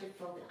tried to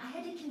focus. I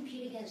had to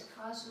compete against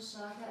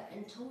Kasosaka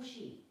and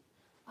Toshi.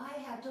 I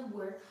had to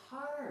work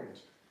hard.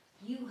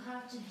 You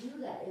have to do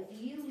that. If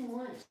you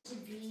want to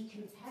be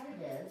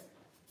competitive,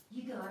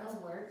 you gotta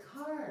work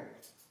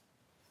hard.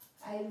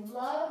 I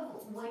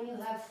love when you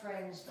have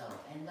friends though,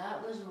 and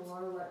that was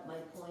more what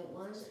my point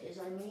was, is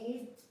I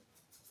made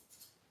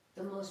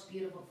the most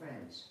beautiful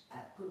friends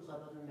at Poodle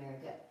Club of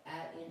America,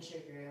 at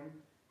Intergroom,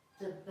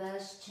 the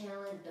best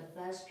talent, the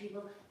best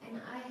people,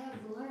 and I have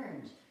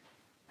learned.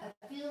 I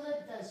feel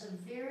that that's a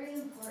very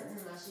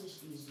important message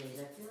these days.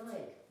 I feel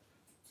like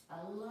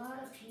a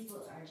lot of people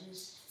are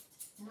just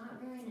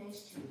not very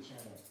nice to each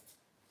other.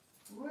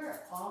 We're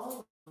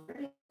all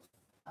learning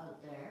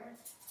out there.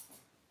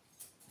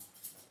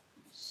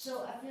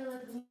 So I feel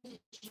like we need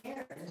to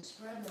share and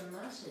spread the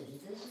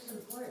message. This is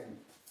important.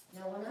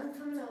 Now when I'm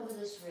coming over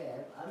this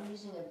rib, I'm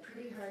using a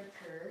pretty hard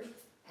curve,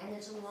 and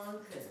it's a long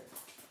curve.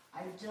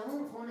 I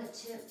don't want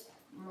to tip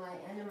my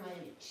end of my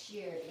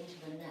shear into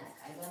the neck.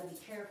 I gotta be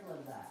careful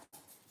of that.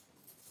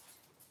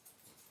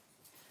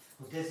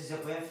 Ustedes si se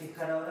pueden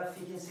fijar ahora,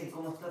 fíjense en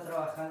cómo está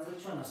trabajando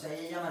Shaunna. O sea,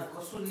 ella ya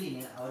marcó sus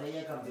líneas, ahora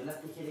ella cambió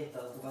las tijeras,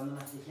 está ocupando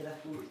unas tijeras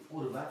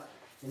curvas.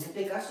 En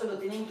este caso lo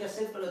tienen que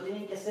hacer, pero lo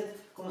tienen que hacer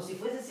como si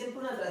fuese siempre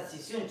una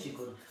transición,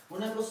 chicos.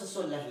 Una cosa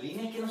son las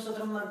líneas que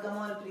nosotros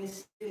marcamos al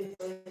principio y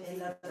después es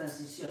la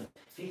transición.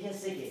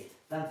 Fíjense que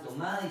tanto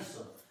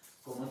Madison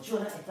como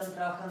Shaunna están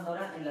trabajando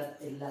ahora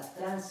en la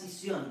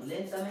transición.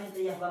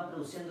 Lentamente ellas van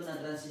produciendo una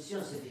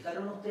transición. Se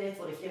fijaron ustedes,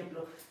 por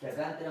ejemplo, que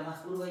acá antes era más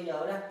curva y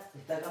ahora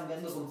está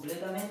cambiando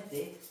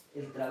completamente.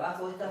 El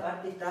trabajo de esta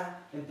parte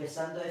está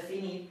empezando a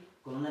definir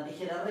con una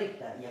tijera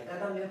recta. Y acá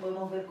también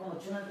podemos ver cómo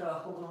Shaunna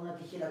trabajó con una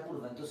tijera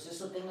curva. Entonces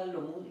eso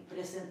ténganlo muy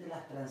presente,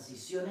 las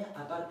transiciones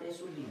aparte de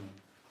sus líneas.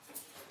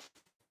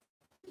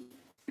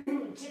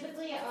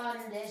 Typically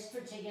on this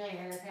particular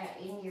haircut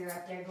in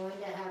Europe, they're going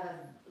to have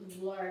a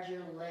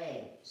larger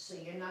leg. So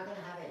you're not going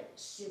to have it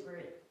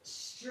super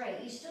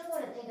straight. You still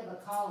want to think of a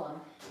column,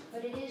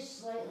 but it is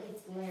slightly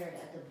flared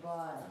at the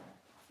bottom.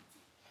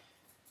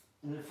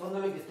 En el fondo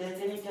lo que ustedes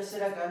tienen que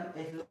hacer acá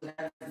es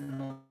lograr,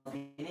 no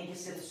tiene que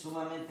ser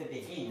sumamente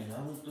pequeño, no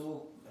es un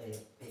tubo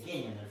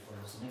pequeño en el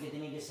fondo, sino que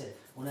tiene que ser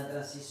una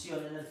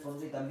transición en el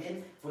fondo y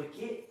también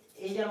porque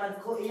ella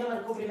marcó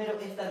primero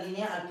esta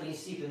línea al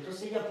principio,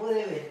 entonces ella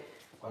puede ver,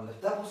 cuando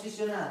está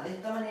posicionada de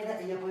esta manera,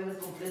 ella puede ver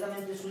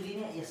completamente su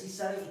línea y así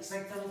sabe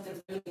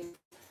exactamente lo que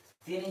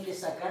tienen que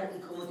sacar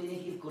y cómo tienen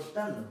que ir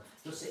cortando.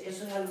 Entonces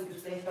eso es algo que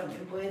ustedes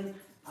también pueden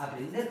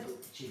aprender,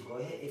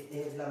 chicos,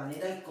 es la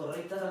manera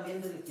correcta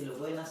también de que lo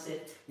pueden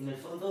hacer. Y en el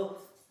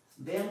fondo,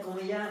 vean cómo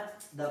ella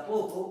de a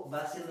poco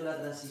va haciendo la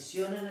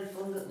transición en el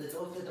fondo de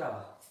todo este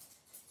trabajo.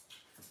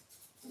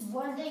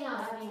 One thing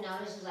I'll have you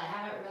notice is I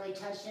haven't really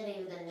touched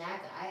any of the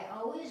neck. I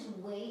always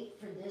wait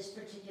for this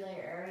particular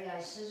area.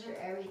 I scissor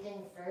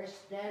everything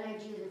first, then I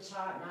do the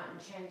top knot and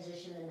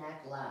transition the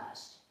neck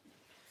last.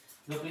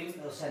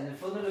 O sea, en el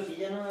fondo lo que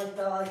ella nos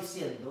estaba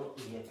diciendo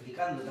y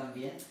explicando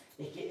también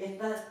es que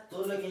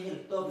todo lo que es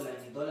el top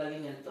line y toda la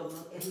línea del top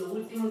knot es lo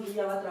último que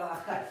ella va a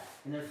trabajar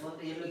en el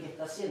fondo y es lo que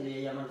está haciendo.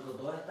 Ella marcó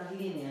todas estas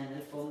líneas en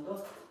el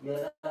fondo y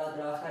ahora va a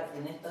trabajar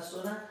en esta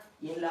zona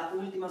y es la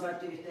última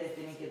parte que ustedes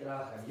tienen que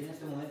trabajar. Yo en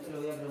este momento le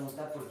voy a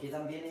preguntar por qué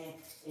también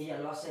ella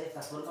lo hace de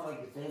esta forma para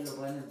que ustedes lo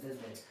puedan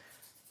entender.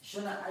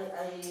 Shaunna,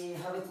 I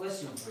have a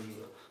question for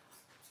you.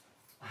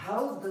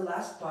 How the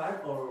last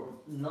part, or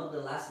not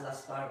the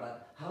last part,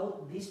 but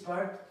how this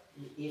part,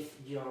 if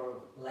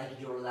your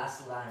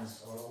last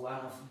lines or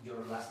one of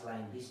your last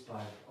line, this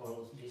part or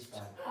this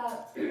part?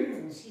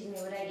 Excuse me,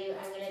 what I do,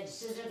 I'm going to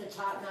scissor the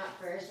top knot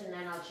first and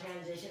then I'll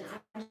transition.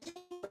 I'm just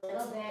a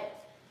little bit.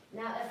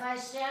 Now if I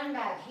stand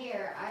back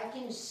here, I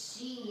can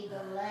see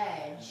the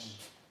ledge.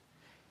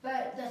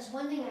 But that's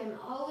one thing, I'm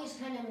always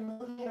kind of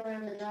moving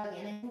around the dog,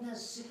 and I think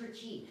that's super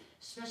key,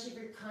 especially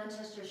for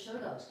contest or show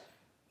dogs.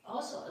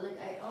 Also, like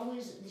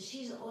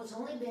it's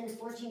only been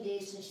 14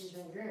 days since she's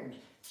been groomed.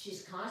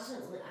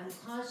 I'm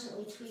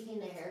constantly tweaking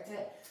the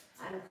haircut.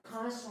 I'm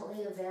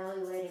constantly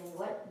evaluating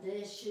what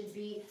this should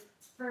be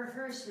for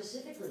her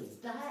specifically.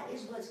 That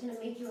is what's going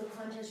to make you a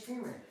contest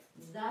groomer.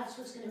 That's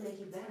what's going to make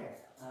you better.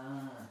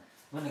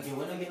 Bueno, qué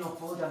bueno que nos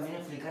pudo también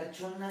explicar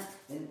Shaunna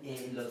en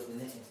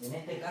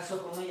este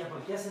caso como ella,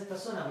 ¿por qué hace esta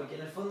zona? Porque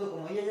en el fondo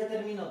como ella ya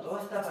terminó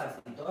toda esta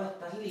parte y todas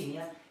estas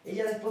líneas,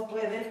 ella después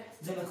puede ver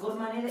de mejor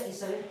manera y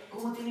saber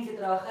cómo tiene que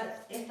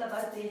trabajar esta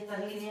parte y estas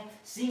líneas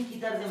sin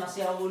quitar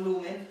demasiado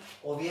volumen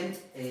o bien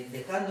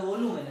dejando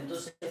volumen.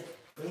 Entonces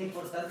es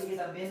importante que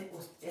también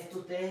esto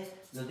ustedes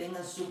lo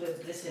tengan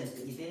súper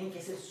presente y tienen que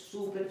ser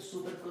súper,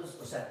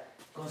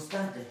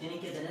 constantes, tienen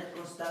que tener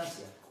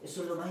constancia.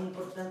 Eso es lo más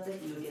importante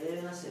y lo que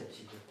deben hacer,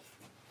 chicos.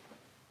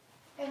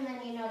 And then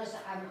you notice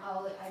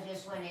I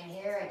just went in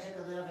here, I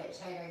took a little bit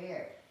tighter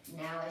here.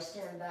 Now I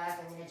stand back,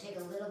 I'm going to take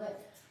a little bit.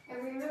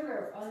 And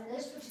remember, on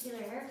this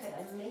particular haircut,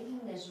 I'm making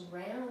this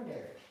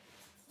rounder.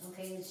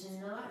 Okay, it's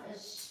not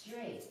as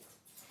straight.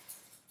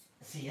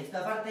 Sí,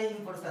 esta parte es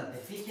importante,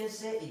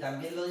 fíjense, y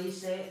también lo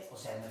dice, o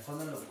sea, en el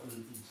fondo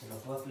se lo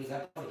puedo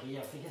explicar porque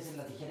ella, fíjense en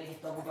la tijera que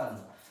está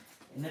ocupando.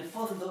 En el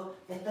fondo,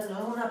 esta no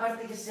es una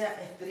parte que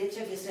sea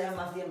estrecha, que sea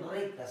más bien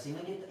recta,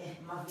 sino que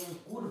es más bien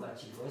curva,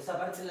 chicos. Esa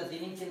parte la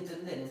tienen que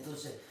entender.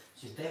 Entonces,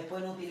 si ustedes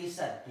pueden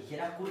utilizar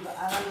tijeras curvas,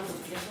 háganlo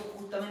porque eso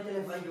justamente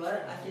les va a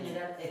ayudar a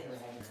generar esto.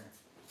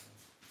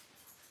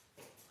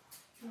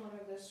 You want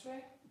her this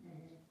way?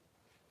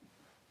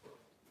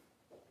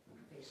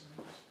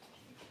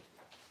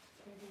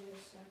 Maybe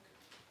this sec.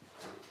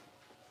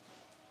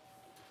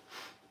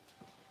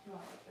 You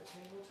want the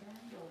table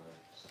turned or?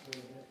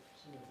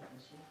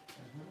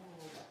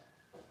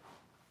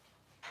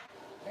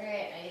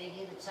 Alright, I'm going to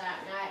do the top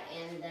knot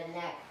and the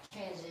neck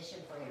transition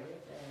for you a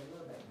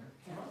little bit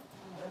more.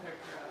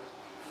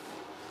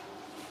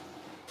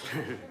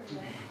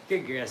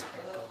 Good girl,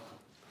 Sparkle.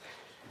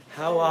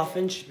 How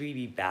often should we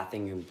be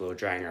bathing and blow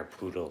drying our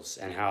poodles,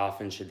 and how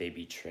often should they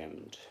be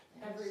trimmed?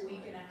 Every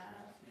week and a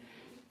half.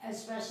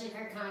 Especially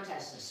for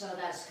contests. So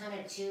that's kind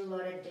of two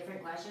loaded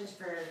different questions.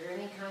 For a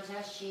grooming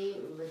contest, she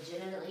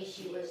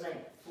was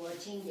like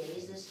 14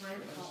 days this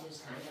time, and she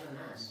was kind of a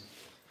mess.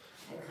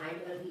 And kind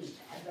of abused.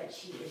 But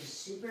she is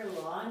super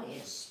long,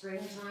 it's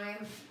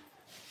springtime.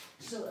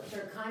 So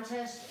for a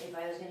contest, if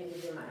I was going to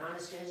give you my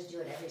honest goodness,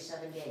 do it every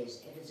 7 days.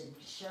 If it's a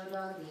show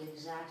dog, the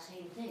exact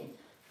same thing.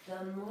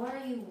 The more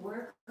you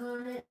work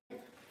on it,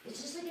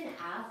 it's just like an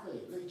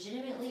athlete.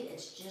 Legitimately,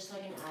 it's just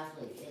like an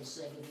athlete. It's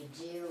like if you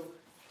do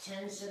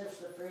 10 sit-ups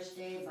the first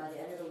day, by the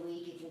end of the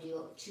week you can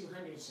do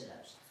 200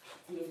 sit-ups.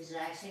 The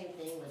exact same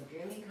thing with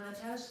grooming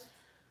contests.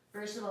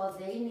 First of all,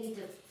 they need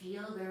to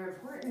feel they're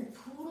important.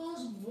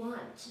 Poodles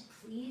want to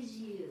please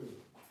you.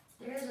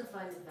 There's a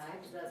fun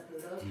fact about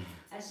poodles.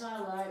 I saw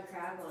a lot of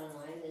crap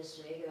online this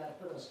week about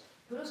poodles.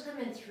 Poodles come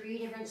in 3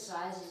 different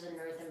sizes in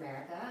North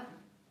America.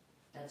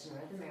 That's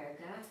North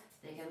America.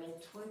 They come in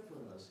toy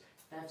poodles.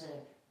 That's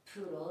a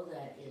poodle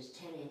that is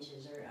 10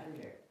 inches or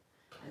under.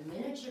 A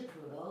miniature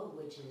poodle,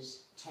 which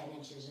is 10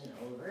 inches and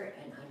over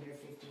and under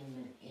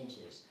 15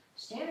 inches.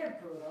 Standard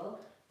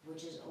poodle,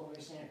 which is over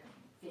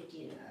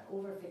 15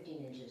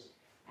 inches.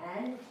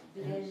 And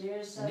because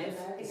you're so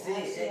American,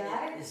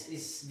 FCI?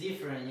 It's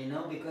different, you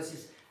know, because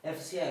it's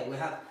FCI.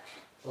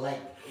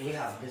 We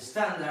have the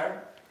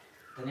standard,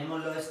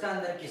 Tenemos los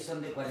estándar que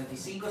son de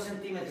 45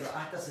 centímetros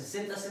hasta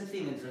 60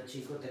 centímetros,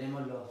 chicos.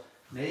 Tenemos los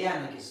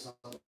medianos que son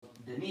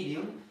de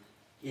medium,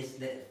 que es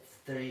de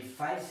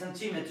 35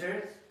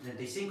 centímetros,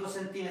 35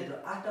 centímetros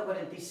hasta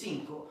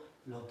 45.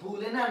 Los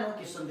poodle enanos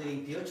que son de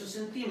 28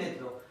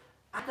 centímetros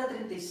hasta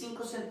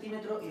 35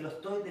 centímetros y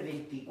los toys de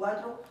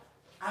 24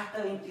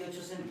 hasta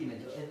 28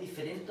 centímetros. Es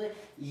diferente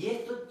y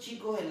estos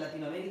chicos en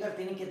Latinoamérica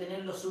tienen que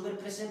tenerlo súper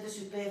presente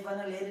si ustedes van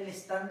a leer el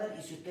estándar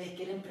y si ustedes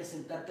quieren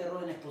presentar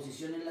perros en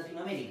exposición en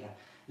Latinoamérica.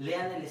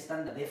 Lean el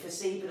estándar de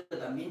FCI,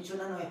 pero también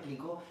Shaunna nos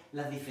explicó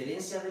las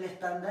diferencias del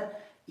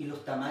estándar y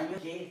los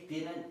tamaños que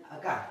tienen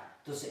acá.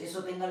 Entonces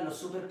eso tenganlo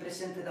súper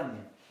presente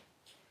también.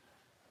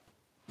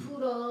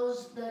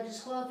 Poodles, the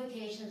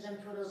disqualifications in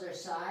poodles are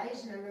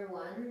size, number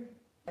 1.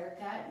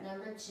 Haircut,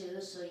 number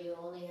 2, so you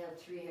only have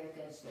 3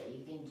 haircuts that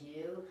you can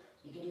do.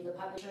 You can do the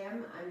puppy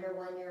trim under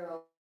 1 year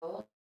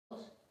old,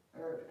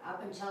 or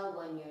up until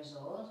 1 year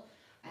old.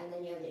 And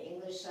then you have the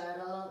English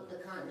saddle, the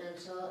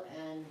continental,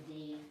 and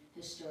the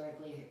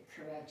historically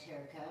correct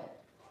haircut.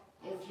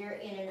 If you're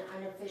in an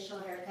unofficial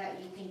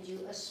haircut, you can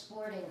do a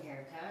sporting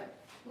haircut,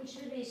 which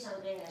would be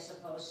something, I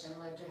suppose,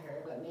 similar to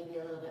her, but maybe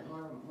a little bit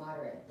more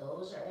moderate.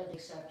 Those are the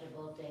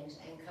acceptable things,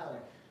 and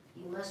color.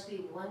 You must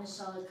be one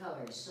solid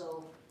color.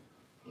 So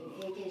in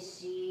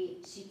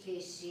AKC,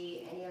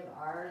 CKC, any of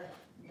our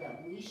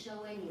that we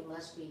show in, you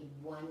must be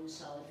one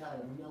solid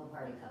color, no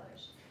party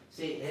colors.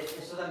 Sí,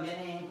 eso también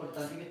es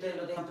importante que ustedes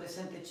lo tengan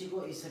presente,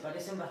 chicos, y se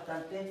parecen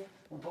bastante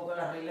un poco a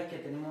las reglas que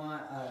tenemos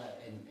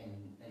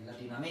en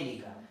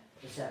Latinoamérica.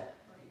 O sea,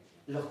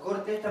 los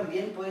cortes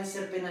también pueden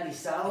ser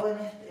penalizados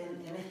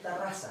en esta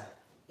raza.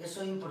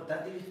 Eso es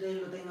importante que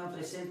ustedes lo tengan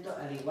presente,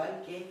 al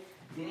igual que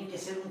tienen que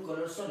ser un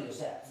color sólido, o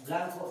sea,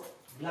 blanco,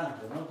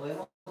 blanco, no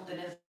podemos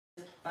tener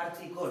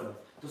party color.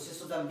 Entonces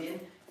eso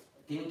también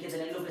tienen que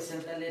tenerlo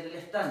presente al leer el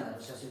estándar.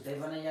 O sea, si ustedes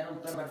van a hallar un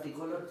perro party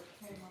color,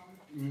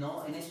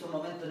 no, en estos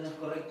momentos no es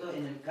correcto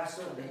en el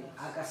caso del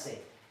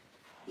AKC.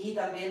 Y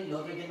también lo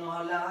otro que nos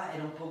hablaba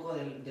era un poco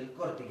del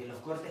corte, que los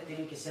cortes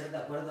tienen que ser de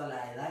acuerdo a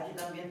la edad que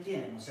también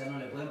tienen. O sea, no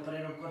le pueden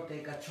poner un corte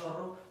de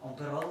cachorro a un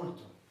perro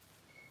adulto.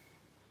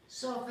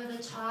 So for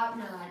the top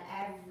knot,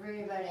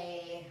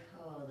 everybody,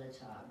 oh, the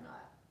top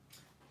knot.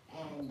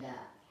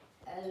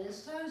 And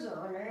this dog's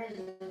owner is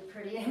a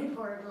pretty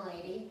important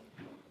lady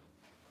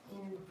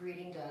in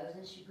breeding dogs,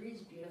 and she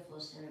breeds beautiful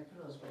standard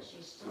poodles, but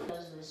she still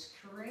does this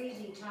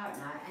crazy top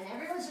knot, and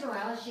every once in a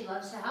while she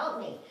loves to help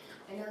me.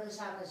 I know this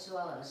happens to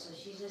all of us, so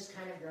she's just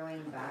kind of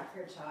growing back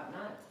her top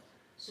knot.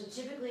 So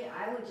typically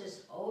I would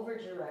just over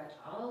direct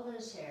all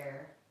this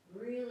hair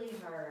really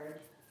hard,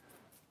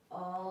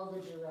 all the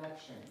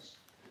directions,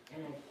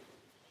 and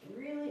I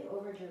really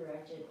over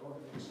direct it over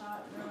the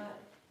top knot,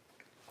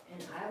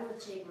 and I would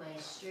take my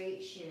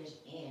straight shears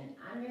in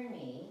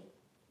underneath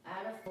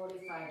at a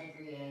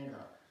 45-degree angle.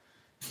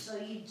 So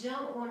you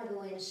don't want to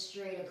go in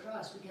straight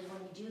across, because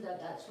when you do that,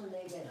 that's when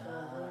they get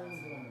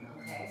boom,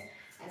 okay?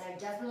 And I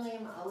definitely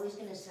am always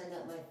going to send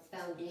up my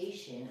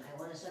foundation. I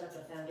want to set up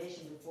the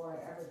foundation before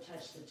I ever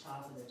touch the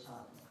top of the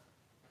top knot.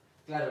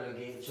 Claro, lo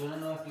que Shaunna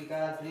nos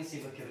explicaba al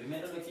principio es que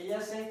primero lo que ella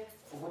hace,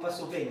 ocupa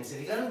su peine. Se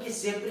fijaron que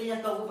siempre ella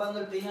está ocupando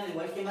el peine, al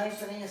igual que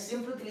Madison, ellas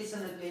siempre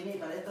utilizan el peine y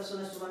para esta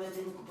zona es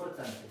sumamente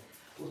importante.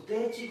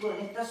 Ustedes, chicos,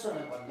 en esta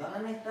zona, cuando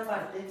hagan esta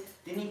parte,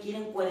 tienen que ir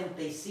en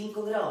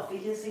 45 grados.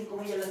 Fíjense en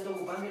cómo ella la está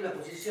ocupando y la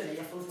posición.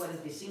 Ella fue en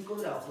 45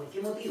 grados. ¿Por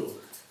qué motivo?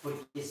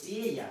 Porque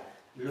si ella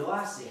lo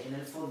hace en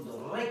el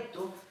fondo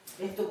recto,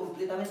 esto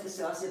completamente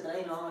se va hacia atrás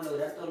y no vamos a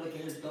lograr todo lo que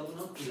es el top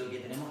knot y lo que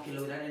tenemos que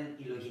lograr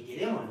y lo que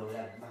queremos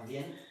lograr, más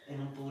bien, en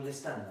un poodle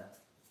estándar.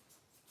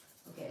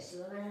 Okay, so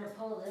then I'm going to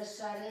pull this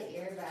side of the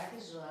ear back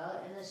as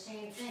well, and the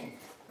same thing.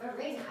 But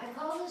right now, I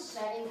call this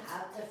setting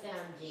up the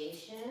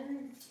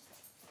foundation.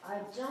 I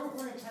don't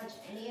want to touch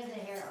any of the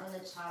hair on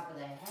the top of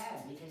the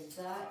head, because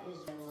that is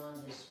the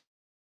longest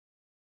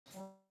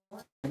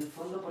point. En el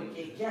fondo,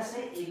 porque ¿qué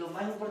hace? Y lo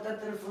más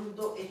importante en el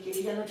fondo es que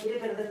ella no quiere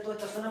perder toda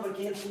esta zona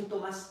porque es el punto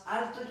más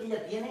alto que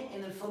ella tiene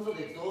en el fondo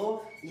de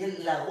todo y es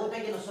la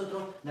gota que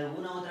nosotros de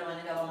alguna u otra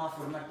manera vamos a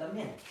formar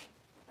también.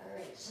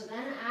 Alright, so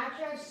then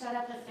after I've set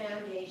up the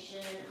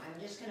foundation,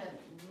 I'm just going to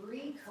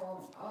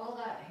recomb all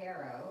that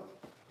hair out,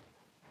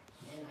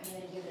 and I'm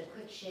going to give it a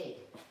quick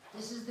shake.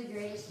 This is the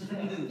greatest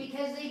trick,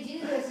 because they do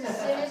this as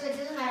soon as, it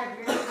doesn't matter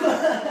if you're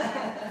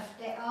in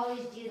they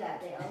always do that,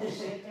 they always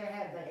shake their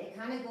head, but it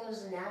kind of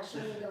goes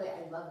naturally the way,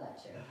 I love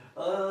that trick.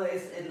 Oh,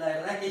 es la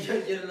verdad que yo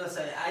no lo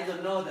sabía, I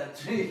don't know that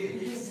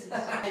trick. Es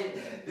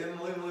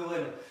muy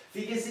bueno.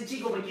 Fíjense,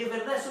 chicos, porque es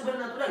verdad, es súper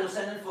natural, o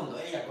sea, en el fondo,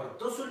 ella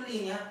cortó sus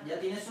líneas, ya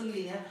tiene sus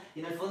líneas,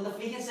 y en el fondo,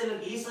 fíjense lo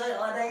que hizo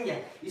ahora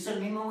ella, hizo el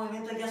mismo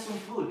movimiento que hace un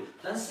poodle,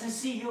 tan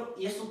sencillo,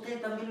 y eso ustedes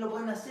también lo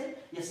pueden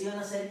hacer, y así van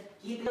a hacer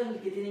qué pelo es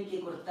el que tienen que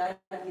cortar,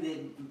 y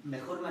de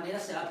mejor manera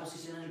se va a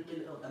posicionar el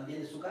pelo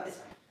también de su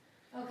cabeza.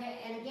 Okay,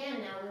 and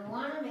again, now we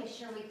want to make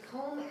sure we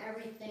comb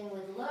everything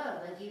with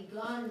love. Like, you've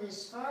gone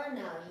this far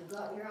now,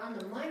 you're on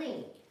the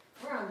money.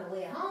 We're on the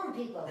way home,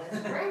 people, let's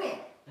bring it.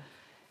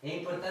 Es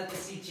importante,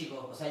 sí,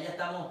 chicos, o sea, ya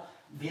estamos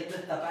viendo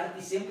esta parte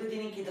y siempre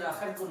tienen que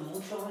trabajar con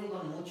mucho amor y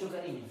con mucho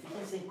cariño.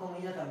 Fíjense en cómo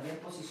ella también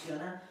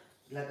posiciona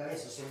la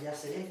cabeza, o sea, ella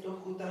hace esto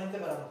justamente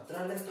para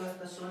mostrarles toda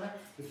esta zona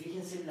y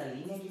fíjense en la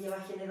línea que ella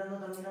va generando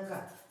también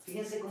acá.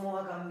 Fíjense cómo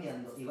va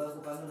cambiando y va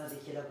ocupando una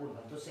tijera curva,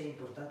 entonces es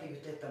importante que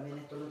ustedes también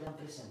esto lo tengan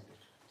presente.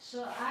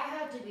 So I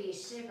have to be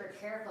super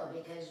careful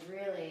because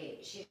really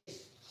she's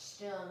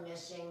still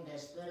missing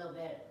this little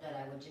bit that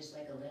I would just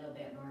like a little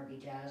bit more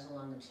bedazzle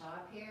on the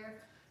top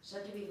here. So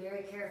I have to be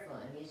very careful.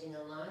 I'm using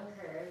a long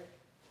curve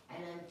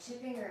and I'm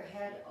tipping her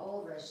head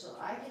over so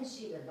I can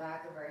see the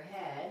back of her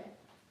head.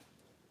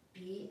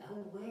 Be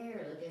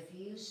aware, like if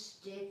you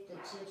stick the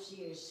tips of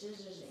your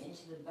scissors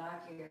into the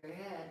back of your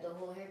head, the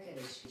whole haircut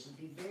is screwed. So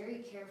be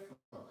very careful.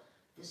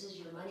 This is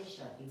your money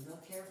shot. Be real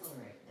careful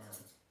right now.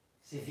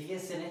 Si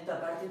fíjense en esta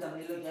parte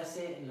también lo que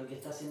hace, lo que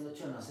está haciendo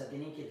Shaunna, o sea,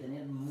 tienen que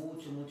tener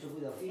mucho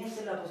cuidado.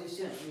 Fíjense en la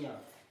posición,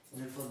 ella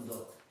en el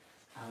fondo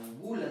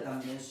angula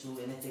también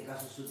en este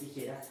caso su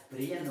tijera,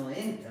 pero ella no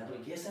entra,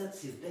 porque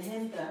si ustedes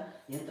entran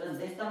y entran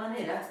de esta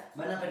manera,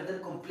 van a perder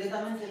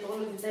completamente todo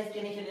lo que ustedes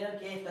quieren generar,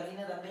 que es esta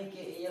línea también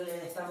que ella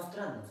les está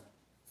mostrando.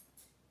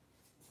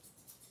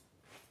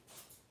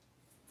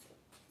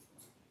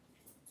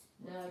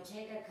 Now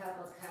take a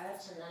couple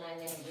cuts and then I'm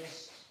going to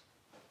just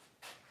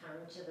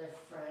come to the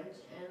front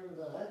and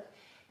look.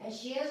 And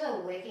she has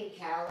a wicked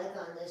cowlick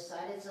on this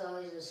side. It's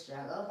always a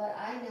struggle, but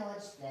I know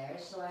it's there,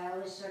 so I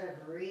always sort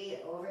of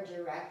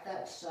over-direct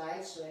that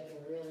side so I can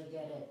really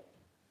get it.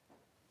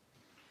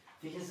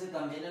 Fíjense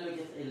también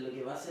en lo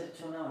que va a hacer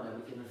Shaunna ahora,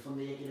 porque en el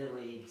fondo ella quiere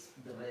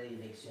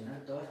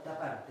redireccionar toda esta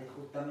parte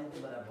justamente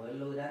para poder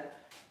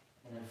lograr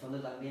en el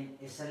fondo también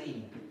esa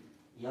línea.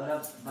 Y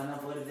ahora van a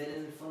poder ver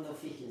en el fondo,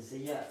 fíjense,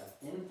 ella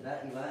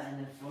entra y va en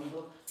el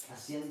fondo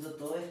haciendo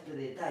todo este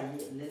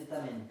detalle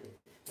lentamente.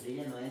 Pero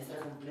ella no entra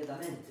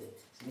completamente,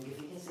 sino que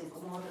fíjense en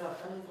cómo va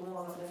trabajando y cómo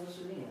va cambiando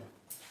su línea,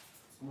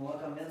 cómo va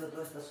cambiando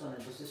toda esta zona.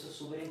 Entonces eso es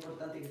súper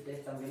importante que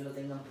ustedes también lo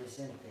tengan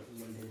presente.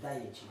 Y el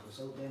detalle, chicos, o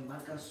sea, ustedes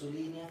marcan su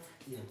línea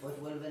y después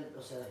vuelven,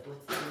 o sea, después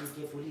tienen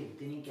que pulir,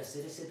 tienen que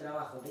hacer ese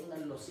trabajo,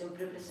 ténganlo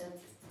siempre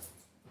presente.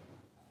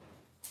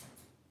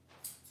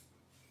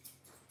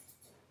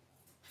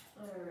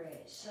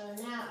 Alright, so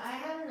now I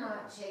have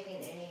not taken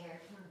any hair.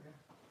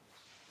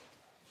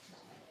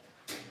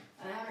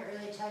 I haven't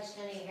really touched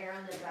any hair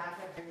on the back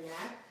of her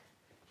neck,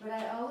 but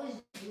I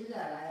always do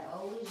that. I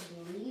always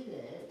leave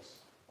it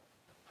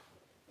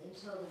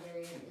until the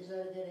very end. Is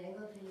that a good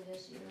angle? Can you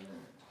guys see it or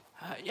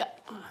not? Yeah.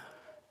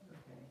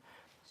 Okay.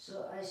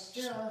 So I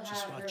still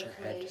Just have watch her your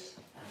head. placed.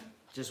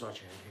 Just watch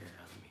your head here,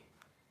 me.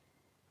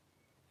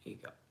 Here you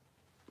go.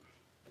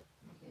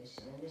 Okay,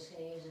 so I'm just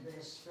going to use a bit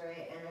of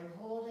spray, and I'm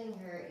holding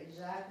her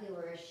exactly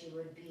where she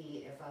would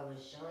be if I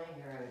was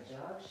showing her on a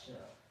dog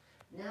show.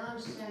 Now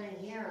I'm standing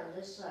here on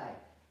this side,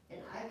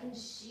 and I can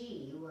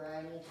see where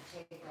I need to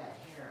take that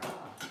hair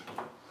off.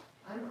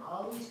 I'm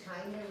always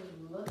kind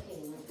of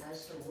looking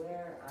as to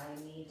where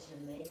I need to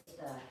make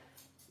that.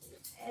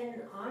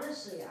 And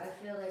honestly, I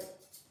feel like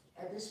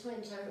at this point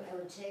in time, I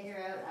would take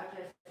her out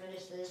after I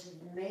finish this,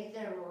 make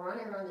them run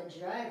around the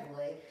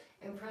driveway,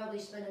 and probably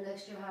spend an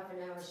extra half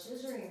an hour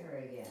scissoring her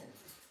again.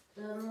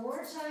 The more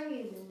time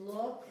you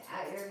look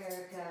at your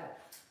haircut,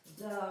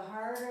 the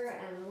harder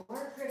and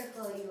more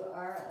critical you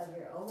are of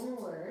your own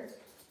work,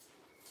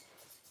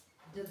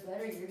 the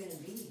better you're going to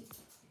be.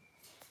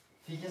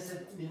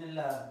 Fíjense bien en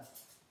la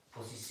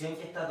posición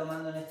que está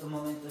tomando en estos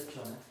momentos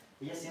Shaunna.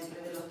 Ella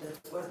siempre ve los tres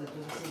cuartos,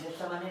 entonces de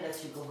esta manera,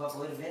 chicos, va a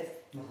poder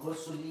ver mejor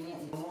su línea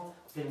y cómo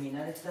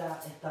terminar esta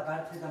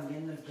parte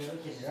también del pelo y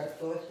generar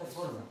toda esta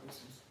forma.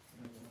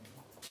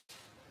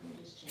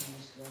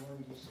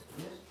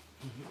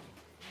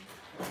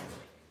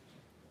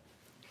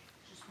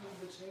 Just move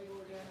the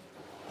table again.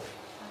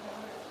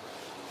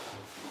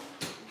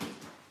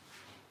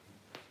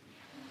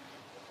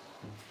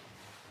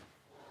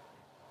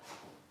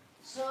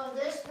 So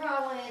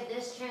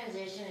this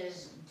transition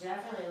is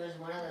definitely was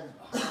one of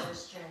the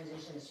hardest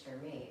transitions for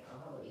me. Oh,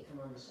 how about you come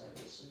on the side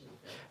of this?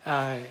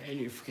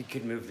 And if we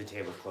could move the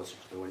table closer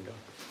to the window,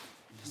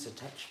 just a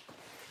touch.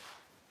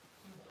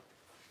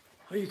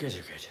 Oh, you guys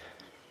are good.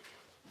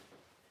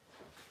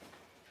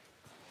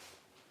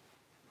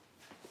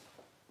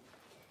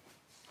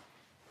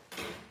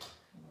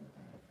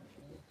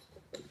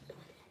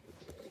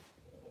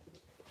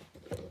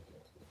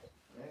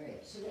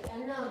 Alright, so the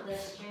end of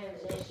this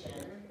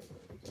transition,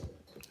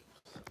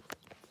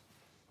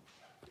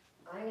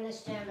 I'm going to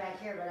stand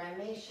back here, but I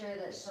make sure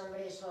that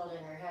somebody's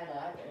holding her head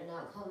up and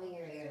not combing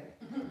her ear.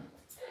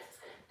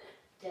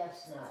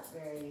 That's not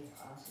very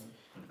awesome.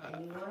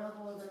 And you want to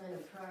hold them in a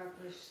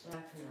proper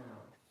stack now.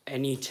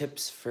 Any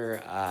tips for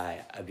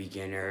a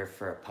beginner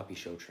for a puppy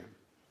show trim?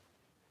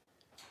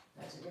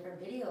 That's a different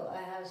video.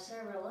 I have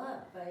several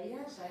up, but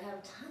yes, I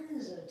have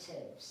tons of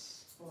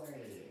tips for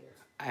you.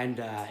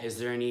 And is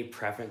there any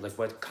preference, like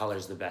what color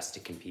is the best to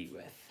compete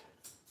with?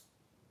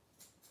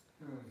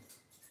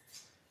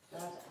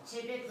 That's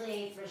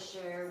typically, for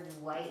sure,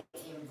 white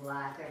and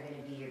black are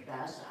going to be your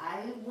best.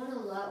 I win a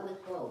lot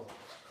with both.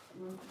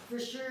 For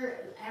sure,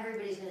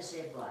 everybody's gonna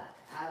say black,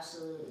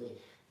 absolutely.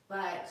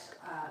 But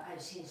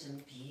I've seen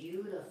some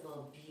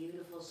beautiful,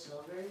 beautiful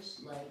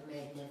silvers, like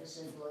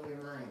magnificent, blow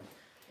your mind.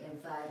 In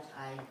fact,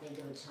 I think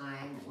of a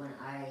time when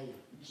I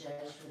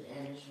judged with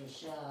Anders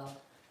Rochelle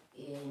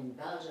in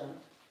Belgium,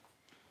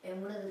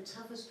 and one of the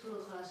toughest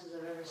poodle classes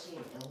I've ever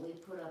seen, and we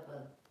put up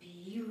a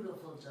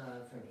beautiful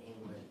dog from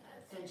England,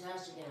 a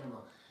fantastic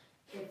animal.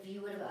 If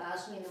you would have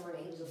asked me in the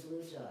morning, he was a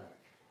blue dog.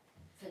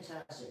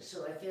 Fantastic.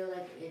 So I feel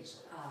like it's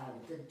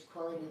the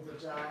quality of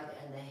the dog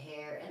and the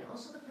hair and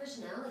also the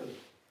personality.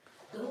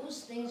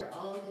 Those things are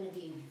all going to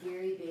be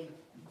very big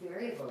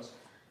variables.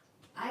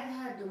 I've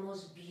had the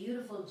most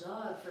beautiful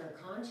dog for a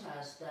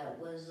contest that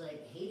was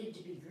like hated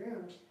to be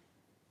groomed,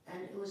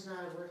 and it was not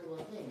a workable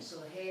thing. So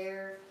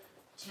hair,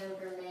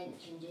 temperament,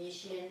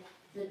 condition,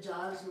 the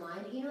dog's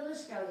mind. You know,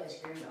 this girl gets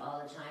groomed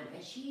all the time,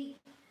 and she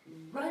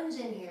runs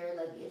in here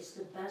like it's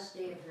the best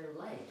day of her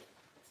life.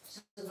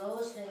 So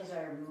those things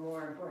are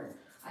more important.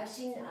 I've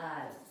seen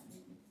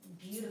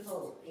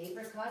beautiful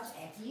apricots.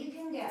 If you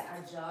can get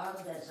a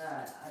dog that's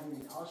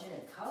an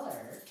alternate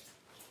color,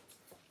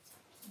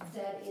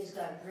 that is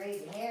got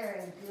great hair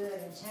and good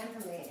and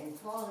temperament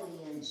and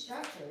quality and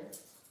structure,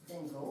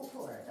 then go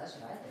for it. That's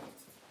what I think.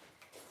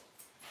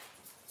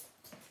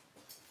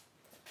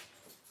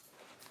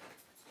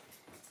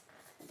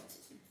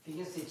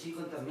 Fíjense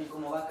chicos también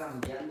cómo va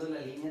cambiando la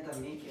línea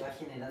también que va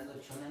generando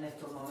Shaunna en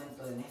estos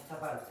momentos en esta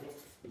parte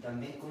y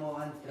también cómo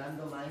va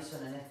entrando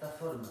Madison en esta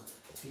forma.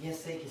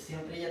 Fíjense que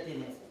siempre ella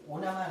tiene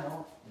una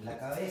mano en la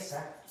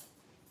cabeza,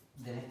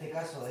 en este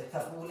caso de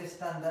esta poodle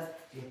estándar,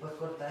 y después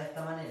corta de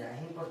esta manera.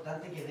 Es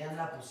importante que vean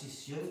la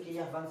posición que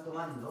ellas van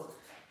tomando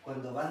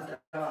cuando van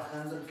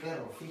trabajando el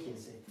perro.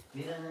 Fíjense,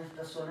 miren en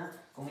esta zona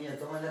cómo ella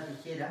toma la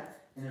tijera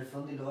en el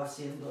fondo y lo va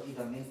haciendo, y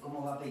también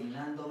cómo va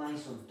peinando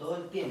Madison todo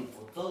el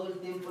tiempo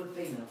el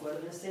peino,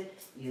 acuérdense,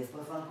 y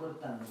después van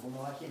cortando,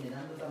 cómo va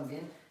generando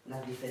también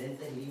las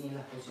diferentes líneas y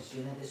las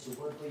posiciones de su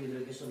cuerpo. Yo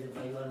creo que eso les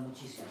va a ayudar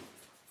muchísimo.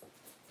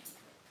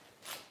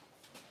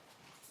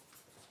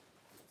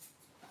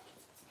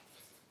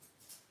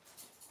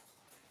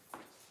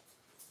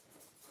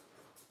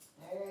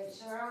 Alright,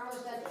 so we're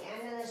almost at the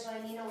end of this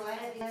one. You know what?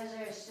 If you guys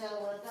are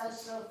still with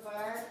us so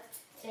far,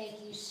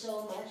 thank you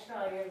so much for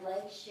all your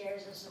likes,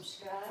 shares, and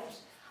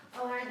subscribes.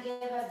 I want to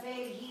give a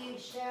big,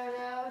 huge shout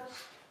out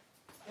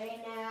right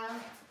now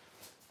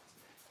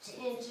to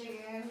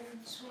Intergroom.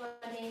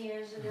 20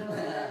 years ago, I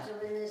got to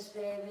win this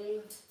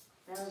baby.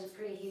 That was a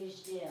pretty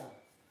huge deal.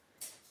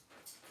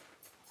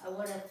 I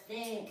want to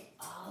thank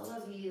all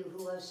of you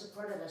who have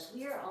supported us.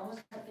 We are almost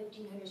at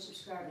 1,500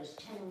 subscribers,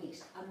 10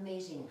 weeks.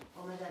 Amazing.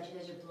 Oh my God, you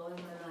guys are blowing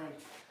my mind.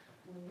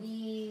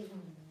 We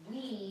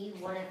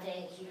want to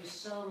thank you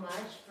so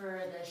much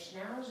for the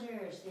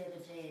schnauzers the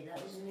other day.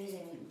 That was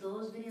amazing.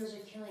 Those videos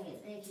are killing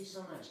it. Thank you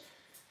so much.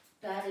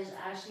 That is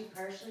actually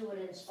partially what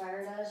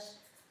inspired us.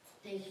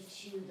 Thank you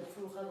to the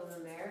Poodle Club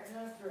of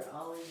America for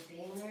always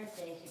being there.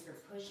 Thank you for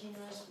pushing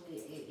us.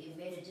 It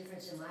made a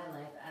difference in my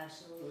life,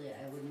 absolutely.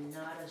 I would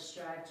not have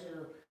strived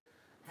to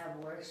have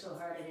worked so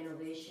hard at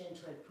innovation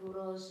toy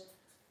poodles.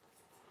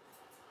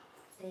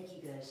 Thank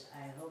you guys.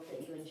 I hope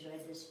that you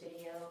enjoyed this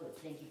video.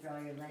 Thank you for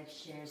all your likes,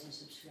 shares, and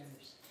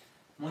subscribers.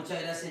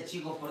 Muchas gracias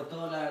chicos por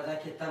todo, la verdad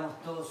es que estamos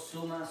todos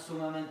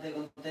sumamente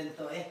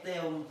contentos. Este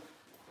es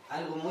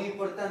algo muy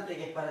importante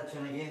que es para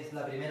Shaunna, que es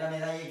la primera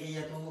medalla que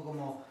ella tuvo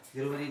como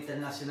Groomer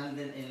Internacional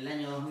en el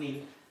año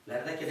 2000. La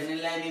verdad es que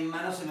tenerla en mis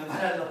manos se me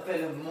paran los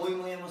pelos,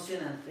 muy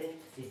emocionante.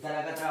 Y estar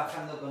acá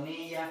trabajando con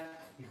ella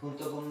y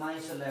junto con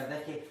Madison, la verdad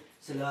es que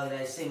se lo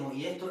agradecemos.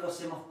 Y esto lo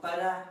hacemos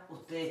para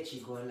ustedes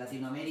chicos, en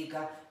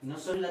Latinoamérica, y no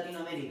solo en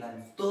Latinoamérica,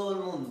 en todo el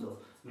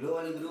mundo.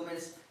 Global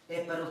Groomers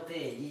es para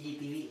ustedes,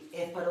 GGTV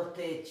es para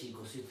ustedes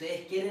chicos. Si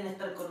ustedes quieren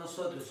estar con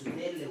nosotros, si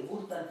ustedes les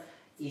gustan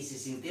y se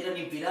sintieron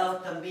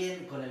inspirados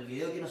también con el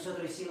video que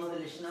nosotros hicimos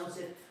del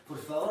Schnauzer, por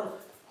favor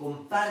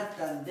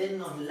compartan,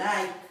 dennos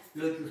like,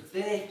 lo que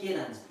ustedes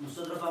quieran.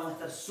 Nosotros vamos a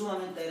estar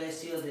sumamente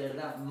agradecidos, de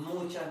verdad.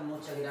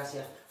 Muchas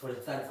gracias por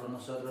estar con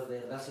nosotros,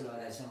 de verdad se lo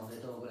agradecemos de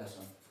todo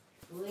corazón.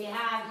 We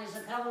have just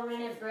a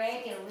couple-minute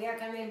break, and we are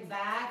coming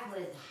back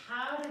with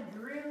how to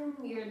groom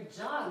your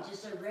dog.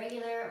 Just a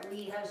regular,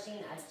 we have seen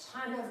a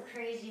ton of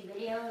crazy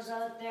videos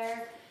out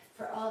there.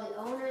 For all the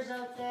owners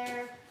out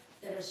there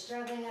that are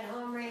struggling at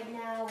home right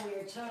now, we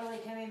are totally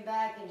coming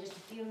back in just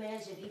a few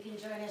minutes. If you can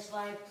join us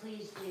live,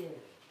 please do.